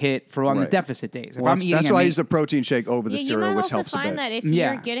caloric hit for on the Right. deficit days. If Well, I'm eating, that's why I use a protein shake over the Yeah, you cereal, might which also helps a find bit. that if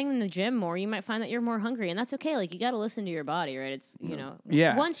Yeah. you're getting in the gym more, you might find that you're more hungry, and that's okay. Like, you got to listen to your body, right? It's,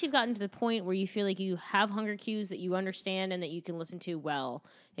 Yeah. once you've gotten to the point where you feel like you have hunger cues that you understand and that you can listen to well,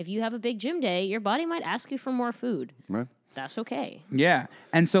 if you have a big gym day, your body might ask you for more food. Right. That's okay. Yeah.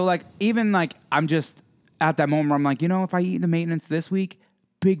 And so even I'm just at that moment where I'm like, if I eat the maintenance this week,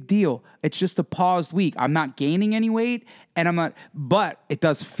 big deal. It's just a paused week. I'm not gaining any weight and I'm not, but it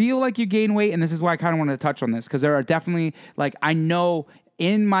does feel like you gain weight. And this is why I kind of wanted to touch on this because there are definitely I know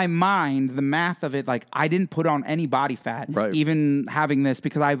in my mind, the math of it, I didn't put on any body fat, Right. even having this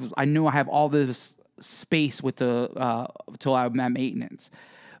because I knew I have all this space with till I'm at maintenance.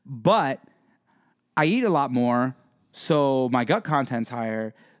 But I eat a lot more, so my gut content's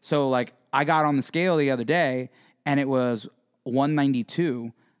higher. So I got on the scale the other day and it was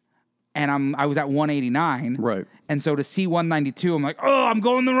 192 and I was at 189. Right. And so to see 192, I'm like, oh, I'm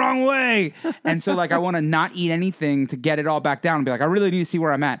going the wrong way. And so I want to not eat anything to get it all back down and be like, I really need to see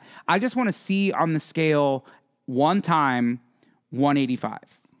where I'm at. I just want to see on the scale one time 185.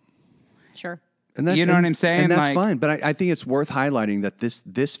 Sure. And that, You know what I'm saying? And that's fine. But I think it's worth highlighting that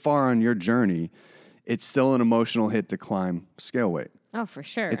this far on your journey, it's still an emotional hit to climb scale weight. Oh, for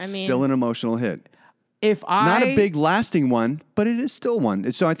sure. It's still an emotional hit. Not a big lasting one, but it is still one.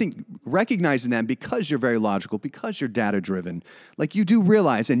 And so I think recognizing that because you're very logical, because you're data driven, you do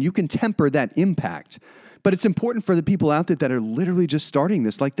realize and you can temper that impact. But it's important for the people out there that are literally just starting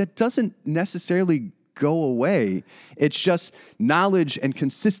this. That doesn't necessarily go away. It's just knowledge and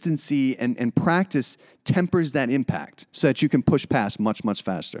consistency and practice tempers that impact so that you can push past much, much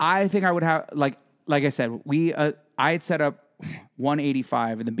faster. I think I would have, like I said, I had set up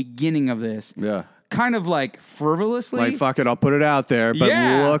 185 in the beginning of this. Yeah. Kind of frivolously. Fuck it, I'll put it out there, but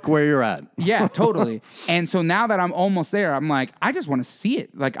Yeah. look where you're at. Yeah, totally. And so now that I'm almost there, I'm like, I just want to see it.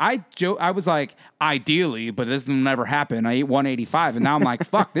 I was like, ideally, but this will never happen. I ate 185, and now I'm like,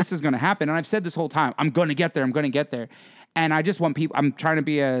 fuck, this is going to happen. And I've said this whole time, I'm going to get there. I'm going to get there. And I just want people, I'm trying to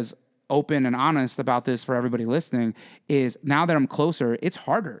be as open and honest about this for everybody listening, is now that I'm closer, it's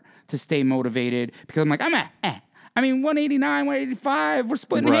harder to stay motivated because I'm like, 189, 185, we're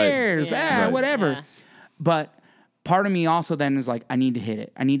splitting Right. hairs, Yeah. Right. whatever. Yeah. But part of me also then is I need to hit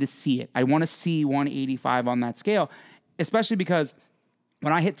it. I need to see it. I want to see 185 on that scale, especially because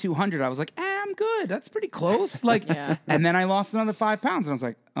when I hit 200, I was like, I'm good. That's pretty close. Yeah. And then I lost another 5 pounds. And I was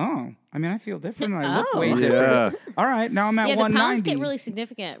like, I feel different. And I look Oh. way Yeah. different. All right, now I'm at Yeah, the 190. pounds get really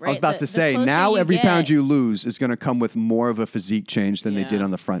significant, right? I was about to say, closer now you every get- pound you lose is going to come with more of a physique change than they Yeah. did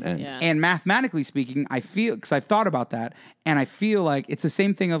on the front end. Yeah. And mathematically speaking, I feel, because I've thought about that, and I feel like it's the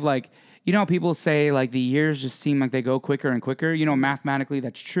same thing of how people say the years just seem like they go quicker and quicker. Mathematically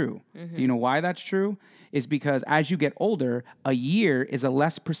that's true. Do you know why that's true? Is because as you get older, a year is a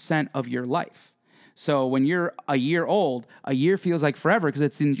less percent of your life. So when you're a year old, a year feels like forever because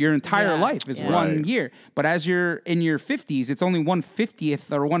it's in your entire Yeah. life is Yeah. one Right. year. But as you're in your 50s, it's only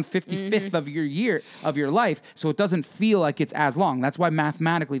 1/50th or 1/55th of your year of your life. So it doesn't feel like it's as long. That's why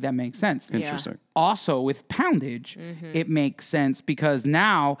mathematically that makes sense. Interesting. Also with poundage, it makes sense because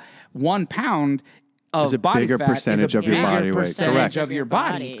now 1 pound of Is a body bigger fat percentage is a of your bigger body weight. percentage Correct. of your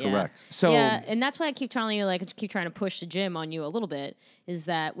body. Yeah. Correct. So yeah, and that's why I keep telling you, I keep trying to push the gym on you a little bit, is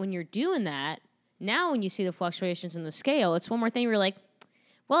that when you're doing that, now when you see the fluctuations in the scale, it's one more thing where you're like,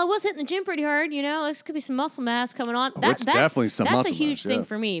 well, I was hitting the gym pretty hard, this could be some muscle mass coming on. it's definitely some That's muscle a huge mass, thing yeah.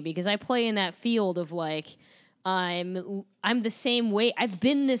 for me because I play in that field of I'm the same weight. I've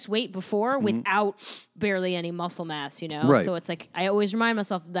been this weight before without barely any muscle mass, Right. So it's I always remind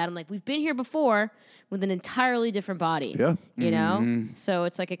myself of that. I'm like, we've been here before with an entirely different body. Yeah. You know? So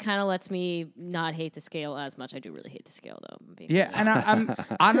it's it kind of lets me not hate the scale as much. I do really hate the scale though. yeah, and I'm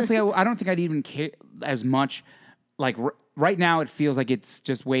honestly, I don't think I'd even care as much. Right now, it feels like it's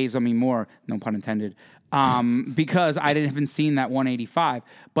just weighs on me more. No pun intended. Because I haven't seen that 185,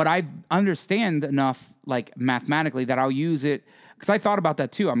 but I understand enough, mathematically, that I'll use it because I thought about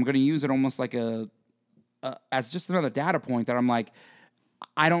that too. I'm going to use it almost as just another data point that I'm like,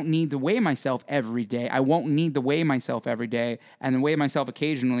 I don't need to weigh myself every day. I won't need to weigh myself every day and then weigh myself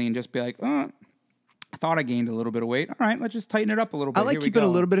occasionally and just be like, I thought I gained a little bit of weight. All right, let's just tighten it up a little bit. I like keeping a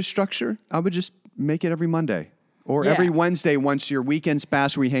little bit of structure. I would just make it every Monday. Or Yeah. every Wednesday once your weekend's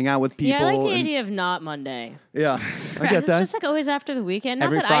past where we hang out with people. Yeah, I like the and- idea of not Monday. Yeah, I get It's that. just always after the weekend. Not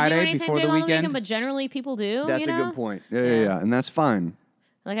Every that I do Friday anything before big the on the weekend? weekend, but generally people do. That's you a know? good point. Yeah, and that's fine.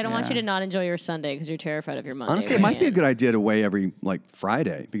 Like, I don't want you to not enjoy your Sunday because you're terrified of your Monday. Honestly, it might be a good idea to weigh every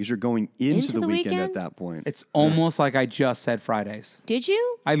Friday because you're going into the weekend at that point. It's almost like I just said Fridays. Did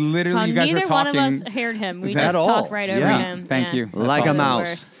you? I literally, you guys were neither talking. one of us heard him. We At just all. talked right over him. Thank you. Like That's a awesome.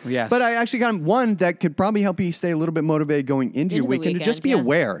 mouse. Yes. But I actually got one that could probably help you stay a little bit motivated going into your the weekend to just be weekend,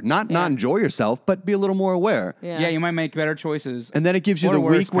 aware, not enjoy yourself, but be a little more aware. Yeah, you might make better choices. And then it gives you Or the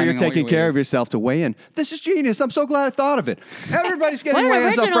worse, week where you're depending on what taking your care week of yourself to weigh in. This is genius. I'm so glad I thought of it. Everybody's getting What an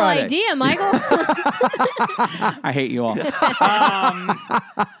weigh-ins on original Friday. idea, Michael. I hate you all.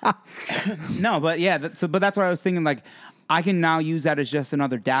 No, but yeah, but that's what I was thinking. Like, I can now use that as just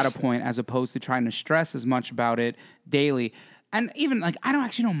another data point as opposed to trying to stress as much about it daily. And even like, I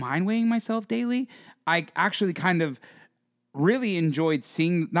don't mind weighing myself daily. I actually kind of really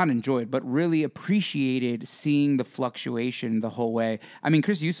really appreciated seeing the fluctuation the whole way. I mean,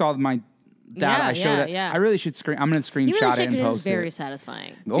 Chris, you saw my data. I showed it. I really should I'm going to You screenshot really should, it and 'cause post it's very it.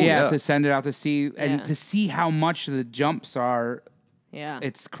 satisfying. Oh, Yeah, to send it out to see and Yeah. to see how much the jumps are. Yeah.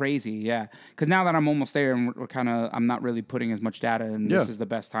 It's crazy, yeah. Because now that I'm almost there and we're kind of, I'm not really putting as much data, and this is the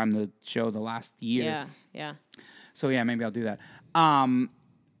best time to show the last year. Yeah, yeah. So yeah, maybe I'll do that.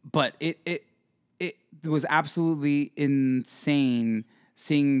 But it was absolutely insane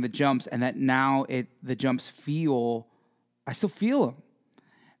seeing the jumps, and that now the jumps I still feel them,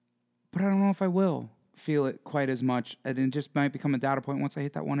 but I don't know if I will feel it quite as much, and it just might become a data point once I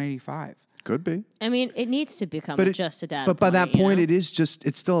hit that 185. Could be. I mean, it needs to become just a data But by that point, you know?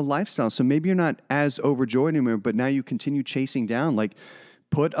 it's still a lifestyle. So maybe you're not as overjoyed anymore, but now you continue chasing down. Like,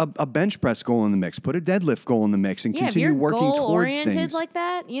 put a bench press goal in the mix, put a deadlift goal in the mix, and continue working towards things. Like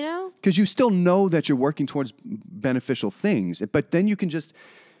that, you know? Because you still know that you're working towards beneficial things. But then you can just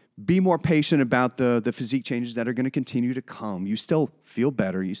be more patient about the physique changes that are going to continue to come. You still feel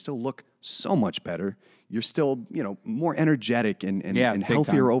better. You still look so much better. You're still, more energetic and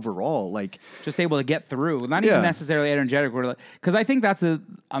healthier time. overall. Like, just able to get through, not even necessarily energetic. Because I think that's a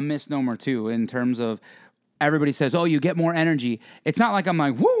misnomer too, in terms of everybody says, "Oh, you get more energy." It's not like I'm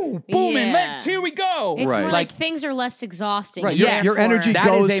like, "Woo, boom, and here we go." It's Right. more like things are less exhausting. Right, Yes. your energy That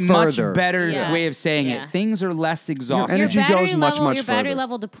goes is a further. much better way of saying Yeah. it. Things are less exhausting. Your energy goes much Your battery further.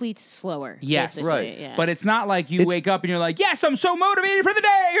 level depletes slower. Yes. basically. Right. Yeah. But it's not like you wake up and you're like, "Yes, I'm so motivated for the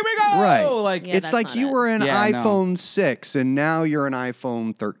day. Here we go!" Right. Like Yeah, it's that's like not you it. were an Yeah, no. iPhone 6 and now you're an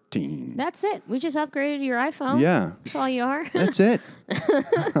iPhone 13. That's it. We just upgraded your iPhone. Yeah. That's all you are. That's it.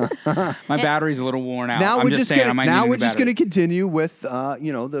 my battery's a little worn out. Now I'm we're just saying, I gonna might need a new battery. continue with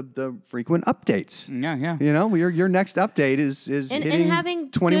the frequent updates. Yeah. Your next update is and hitting having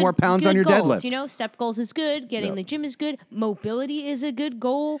 20 more pounds on your goals. deadlift. Step goals is good. Getting the gym is good. Mobility is a good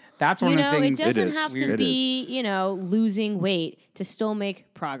goal. That's one of the things- It doesn't is. have It to is. be, losing weight to still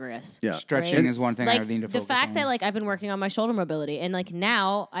make progress. Yeah. Stretching is one thing I Like need to the focus fact on. that I've been working on my shoulder mobility, and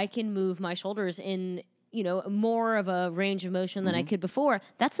now I can move my shoulders in more of a range of motion than I could before.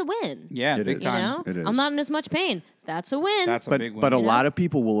 That's a win. Yeah, It big is. time. It is. I'm not in as much pain. That's a win. That's a big one. But a lot of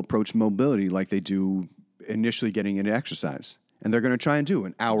people will approach mobility like they do initially getting into exercise. And they're going to try and do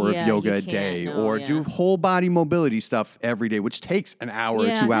an hour of Yeah, yoga you a can't, day no, or yeah. do whole body mobility stuff every day, which takes an hour or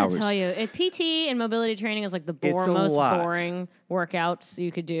 2 I hours. gotta tell you, PT and mobility training is like the It's a most lot. boring workouts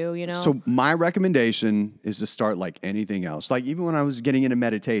you could do. So my recommendation is to start like anything else. Like even when I was getting into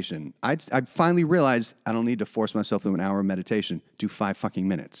meditation, I finally realized I don't need to force myself to an hour of meditation. Do 5 fucking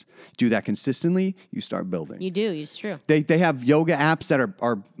minutes. Do that consistently, you start building. you do. It's true. They have yoga apps that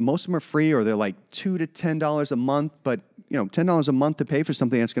are most of them are free or they're like $2 to $10 a month, but $10 a month to pay for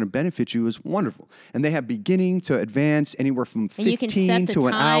something that's going to benefit you is wonderful. And they have beginning to advanced, anywhere from And you can 15 set the to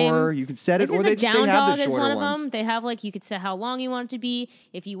an time. hour. You can set it, This or is they a just down they have dog the is shorter one of ones. them. They have you could set how long you want it to be.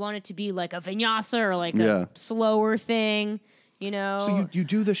 If you want it to be like a vinyasa or like Yeah. a slower thing, So you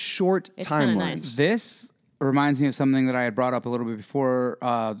do the short It's kinda timelines. nice. This reminds me of something that I had brought up a little bit before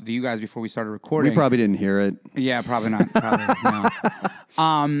you guys before we started recording. We probably didn't hear it. Yeah, probably not. Probably,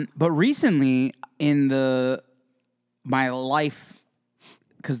 no. But recently in my life,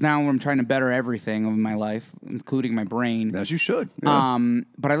 because now I'm trying to better everything of my life, including my brain. As you should. Yeah.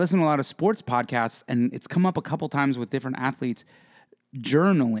 But I listen to a lot of sports podcasts, and it's come up a couple times with different athletes.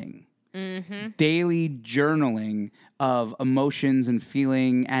 Journaling, daily journaling of emotions and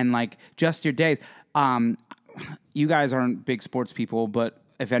feeling, and just your days. You guys aren't big sports people, but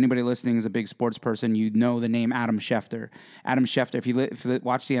if anybody listening is a big sports person, you know the name Adam Schefter. Adam Schefter, if you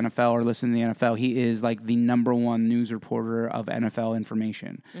watch the NFL or listen to the NFL, he is like the #1 news reporter of NFL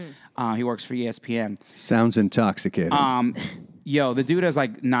information. He works for ESPN. Sounds intoxicating. Yo, the dude has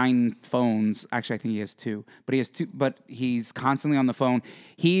like 9 phones. Actually, I think he has 2. But he has 2. But he's constantly on the phone.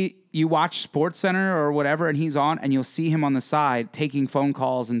 You watch Sports Center or whatever, and he's on, and you'll see him on the side taking phone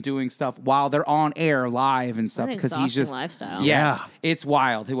calls and doing stuff while they're on air live and stuff. What an Because he's just lifestyle. Yes, it's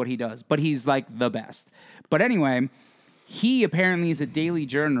wild what he does. But he's like the best. But anyway, he apparently is a daily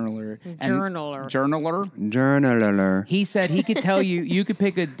journaler. Journaler. He said he could tell you, you could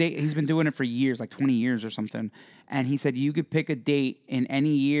pick a date. He's been doing it for years, like 20 years or something. And he said you could pick a date in any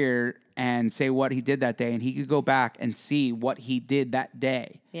year and say what he did that day. And he could go back and see what he did that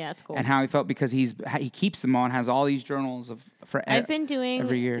day. Yeah, that's cool. And how he felt because he keeps them on, has all these journals I've been doing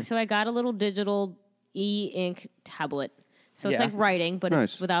every year. So I got a little digital e-ink tablet. So it's Yeah. like writing, but Nice.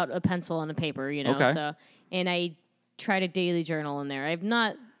 it's without a pencil and a paper, you know. Okay. So and I try to daily journal in there. I'm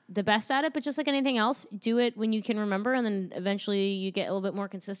not the best at it, but just like anything else, do it when you can remember, and then eventually you get a little bit more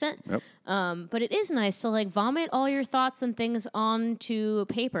consistent. Yep. But it is nice to like vomit all your thoughts and things onto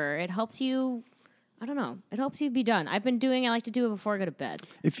paper. It helps you. I don't know. It helps you be done. I like to do it before I go to bed.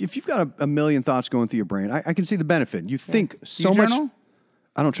 If you've got a million thoughts going through your brain, I can see the benefit. You think so you much. journal?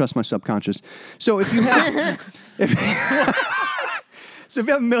 I don't trust my subconscious. So if you have, if you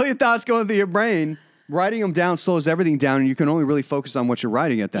have a million thoughts going through your brain, writing them down slows everything down, and you can only really focus on what you're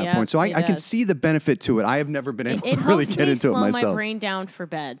writing at that Yeah, point. So I can does. see the benefit to it. I have never been able It to really helps get me into it slow myself. my brain down for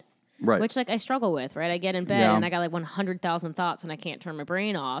bed. Right. Which like I struggle with, right? I get in bed Yeah. and I got like 100,000 thoughts and I can't turn my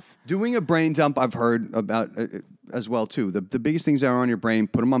brain off. Doing a brain dump, I've heard about as well too. The biggest things that are on your brain,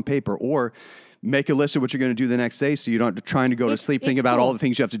 put them on paper, or make a list of what you're going to do the next day, so you don't have to trying to go to sleep thinking It's about cool. all the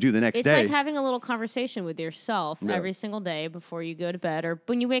things you have to do the next It's day. like having a little conversation with yourself every single day before you go to bed or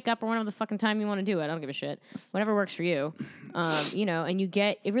when you wake up or whenever the fucking time you want to do it. I don't give a shit. Whatever works for you. You know, and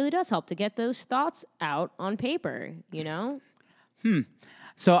it really does help to get those thoughts out on paper, you know?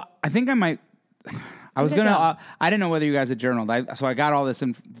 So I think I might. I was good gonna. job. I didn't know whether you guys had journaled. So I got all this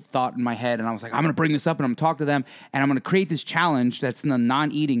thought in my head, and I was like, I'm gonna bring this up, and I'm gonna talk to them, and I'm gonna create this challenge that's the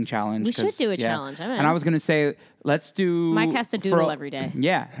non-eating challenge. We should do a challenge. I'm in. And I was gonna say, let's do. Mike has to doodle every day.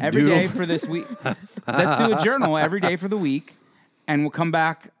 Yeah, every Doodle. day for this week. Let's do a journal every day for the week, and we'll come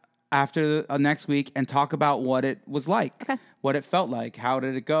back after next week and talk about what it was like. Okay. What it felt like, how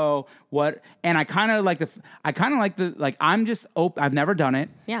did it go? And I kind of like I'm just open. I've never done it.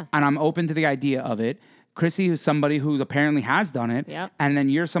 Yeah. And I'm open to the idea of it. Chrissy, who's somebody who apparently has done it. Yep. And then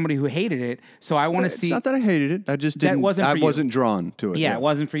you're somebody who hated it. So I want to It's see. not that I hated it. I just That didn't. wasn't I for you. wasn't drawn to it. Yeah, it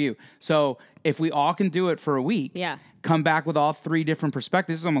wasn't for you. So if we all can do it for a week, Yeah. come back with all 3 different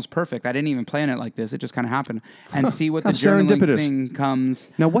perspectives. This is almost perfect. I didn't even plan it like this. It just kind of happened. And see what the How journaling serendipitous. thing comes.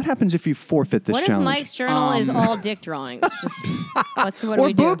 Now, what happens if you forfeit this What challenge? if Mike's journal is all dick drawings? Just what do or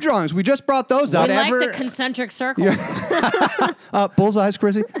we do? boob drawings? We just brought those up. We like Whatever- the concentric circles. Bullseyes,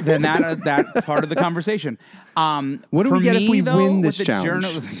 Chrissy. Then that part of the conversation. What do for we get if me, we though, win with this the challenge?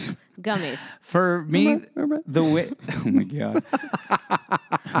 Gummies. For me, Alright. oh my God.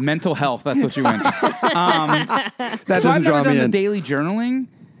 Mental health, that's what you went. That So doesn't I've draw never done me the in. daily journaling,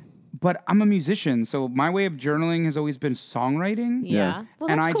 but I'm a musician, so my way of journaling has always been songwriting. Yeah. Well,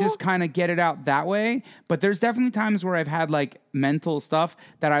 And that's I cool. just kind of get it out that way. But there's definitely times where I've had like mental stuff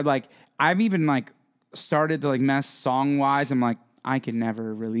that I've even like started to like mess song wise. I'm like, I can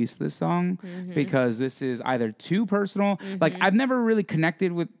never release this song because this is either too personal. Like I've never really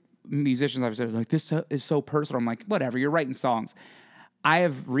connected with musicians. I've said like, this is so personal. I'm like, whatever, you're writing songs. I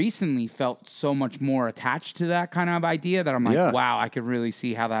have recently felt so much more attached to that kind of idea that I'm like, Yeah. wow, I could really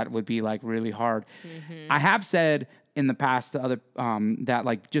see how that would be like really hard. I have said in the past to other that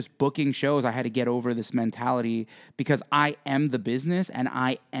like just booking shows, I had to get over this mentality because I am the business and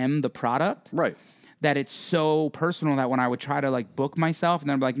I am the product. Right. That it's so personal that when I would try to like book myself and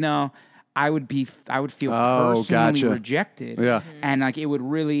then I'm like, no, I would feel personally gotcha. rejected. Yeah. And like it would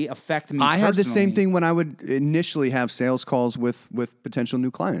really affect me. I had the same personally. thing when I would initially have sales calls with potential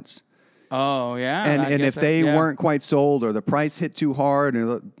new clients. Oh yeah. And I and guess if that- they yeah. weren't quite sold or the price hit too hard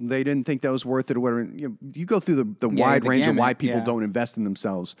or they didn't think that was worth it or whatever, you go through the wide the range of gamut, why people yeah. don't invest in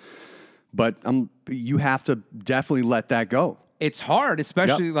themselves. But you have to definitely let that go. It's hard,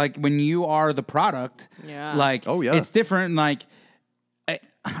 especially like when you are the product. Yeah. Like, Oh, yeah. it's different. Like,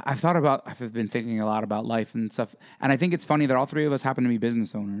 I've been thinking a lot about life and stuff. And I think it's funny that all 3 of us happen to be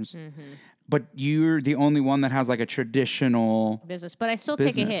business owners. But you're the only one that has like a traditional. Business. But I still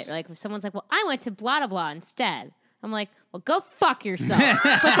take a hit. Business. Like if someone's like, well, I went to blah, blah, blah instead. I'm like, well, go fuck yourself.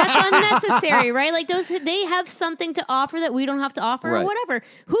 But that's unnecessary, right? Like they have something to offer that we don't have to offer or whatever.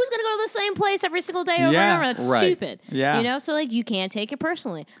 Who's going to go to the same place every single day over and over? That's stupid. Yeah. You know, so like you can't take it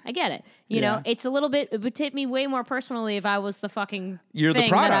personally. I get it. You know, it's a little bit, it would take me way more personally if I was the fucking You're thing the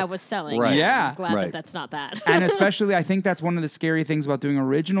product. that I was selling. Right. Yeah. I'm glad that that's not that. And especially, I think that's one of the scary things about doing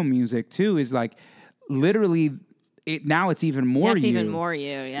original music too, is like literally now it's even more That's you. even more you,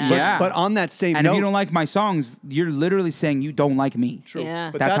 yeah. But on that same And note, if you don't like my songs, you're literally saying you don't like me. True. Yeah.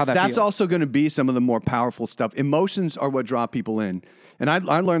 But That's how that that's feels. also going to be some of the more powerful stuff. Emotions are what draw people in. And I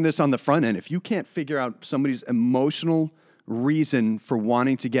learned this on the front end. If you can't figure out somebody's emotional reason for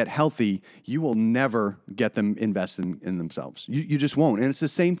wanting to get healthy, you will never get them invested in themselves. You just won't. And it's the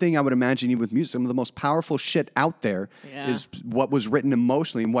same thing I would imagine even with music. Some of the most powerful shit out there is what was written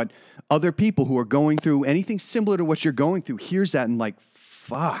emotionally, and what other people who are going through anything similar to what you're going through hears that and like,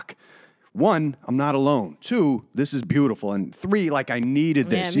 fuck. 1, I'm not alone. 2, this is beautiful. And 3, like I needed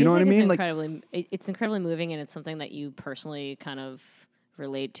this. You know what I mean? It's incredibly moving, and it's something that you personally kind of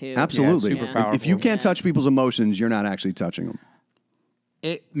relate to. Absolutely. super powerful. If you can't touch people's emotions, you're not actually touching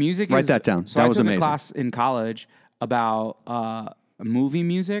them. Music Write is, that down. So That I was took amazing. a class in college about movie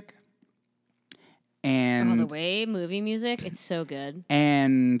music. And The way movie music, it's so good.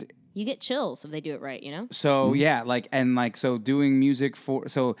 and You get chills if they do it right, you know? so so doing music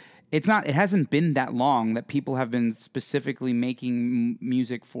so it hasn't been that long that people have been specifically making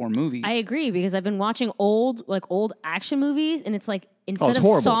music for movies. I agree, because I've been watching old action movies, and it's like instead of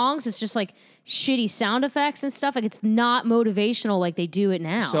horrible. songs, it's just like shitty sound effects and stuff. Like it's not motivational like they do it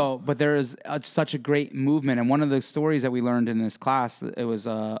now. So, but there is such a great movement, and one of the stories that we learned in this class, it was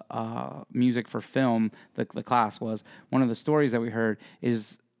music for film. The class was one of the stories that we heard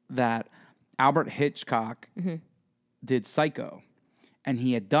is that Albert Hitchcock did Psycho, and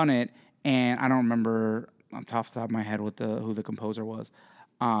he had done it, and I don't remember off the top of my head who the composer was,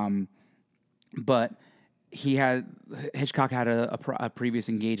 but Hitchcock had a previous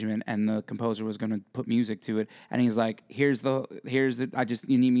engagement, and the composer was going to put music to it, and he's like, here's the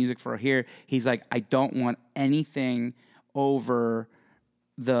you need music for here. He's like, I don't want anything over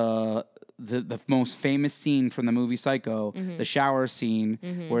the most famous scene from the movie Psycho, the shower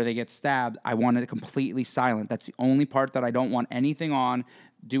scene where they get stabbed. I want it completely silent. That's the only part that I don't want anything on.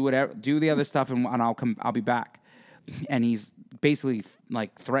 Do the other stuff, and I'll be back. And he's basically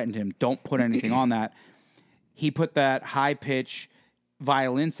like threatened him, don't put anything on that. He put that high pitch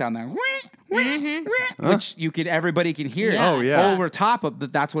violin sound that which everybody can hear. Yeah. Oh, yeah. Over top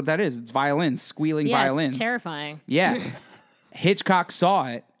of that's what that is. It's violins, squealing violins. It's terrifying. Yeah. Hitchcock saw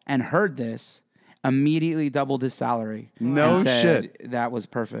it and heard this, immediately doubled his salary. No and said, shit. That was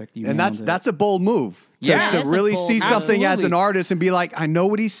perfect. You And nailed it. that's a bold move. Yeah. To That's a really bold see move. something as an Absolutely. artist and be like, I know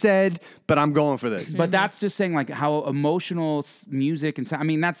what he said, but I'm going for this. But that's just saying like how emotional music and I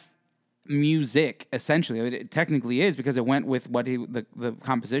mean that's music essentially. I mean, it technically is because it went with what the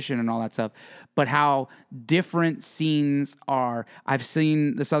composition and all that stuff. But how different scenes are. I've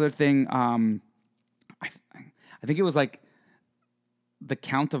seen this other thing. I think it was like The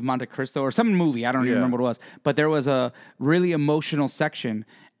Count of Monte Cristo or some movie. I don't even remember what it was. But there was a really emotional section.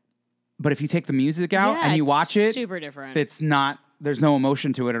 But if you take the music out and you watch it, super different. it's not. There's no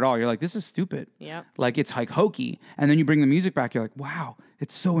emotion to it at all. You're like, this is stupid. Yep. Like it's like hokey, and then you bring the music back. You're like, wow,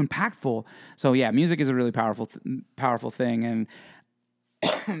 it's so impactful. So yeah, music is a really powerful thing,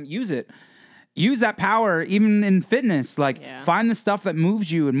 and use it. Use that power even in fitness. Like find the stuff that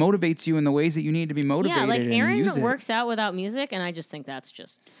moves you and motivates you in the ways that you need to be motivated. Yeah, like and Aaron use it. works out without music, and I just think that's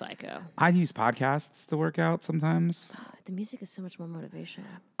just psycho. I use podcasts to work out sometimes. The music is so much more motivational.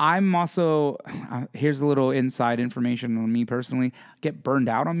 I'm also, here's a little inside information on me personally. I get burned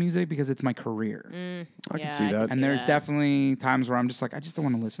out on music because it's my career. I can see that. And there's definitely times where I'm just like, I just don't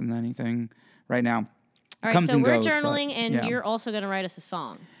want to listen to anything right now. All right, Comes so and we're goes, but, journaling, and yeah. you're also going to write us a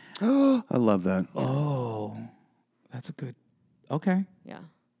song. I love that. Oh, that's a good, okay. Yeah.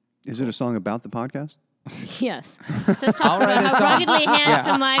 Is it a song about the podcast? Yes. It says talks I'll write about a how song. ruggedly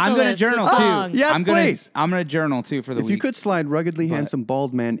handsome Michael I'm gonna is. journal the too. song. Yes, please. I'm gonna journal too for the If week. you could slide ruggedly handsome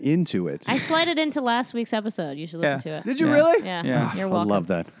bald man into it. I slid it into last week's episode. You should listen to it. Did you Yeah. really? Yeah. Yeah. You're I welcome. love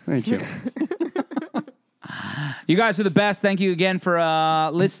that. Thank you. You guys are the best. Thank you again for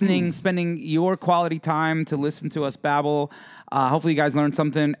listening, spending your quality time to listen to us babble. Hopefully you guys learned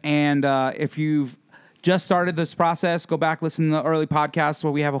something. And if you've just started this process, go back, listen to the early podcasts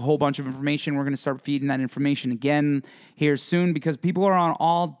where we have a whole bunch of information. We're going to start feeding that information again here soon because people are on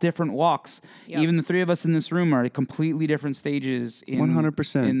all different walks. Yep. Even the three of us in this room are at completely different stages in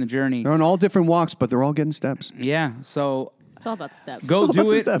 100%. in the journey. They're on all different walks, but they're all getting steps. Yeah, so It's all about the steps. go all about do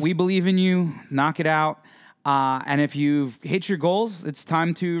the it. steps. We believe in you. Knock it out. And if you've hit your goals, it's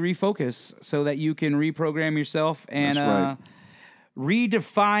time to refocus so that you can reprogram yourself and That's right.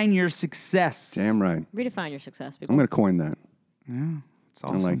 redefine your success. Damn right. Redefine your success, people. I'm going to coin that. It's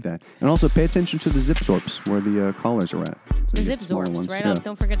awesome. I like that. And also pay attention to the zip zorps where the collars are at. The So zip the smaller zorps, ones. right Yeah. up.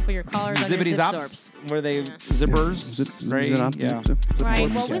 Don't forget to put your collars on your Zippity zip zops, zorps. where they zippers, Zip, right? zip up, Yeah. zip, zip, zip Right.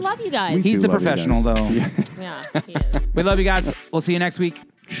 zorps. Well, we love you guys. He's do the love you professional, guys. though. Yeah. Yeah, he is. We love you guys. We'll see you next week.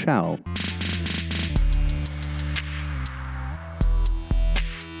 Ciao.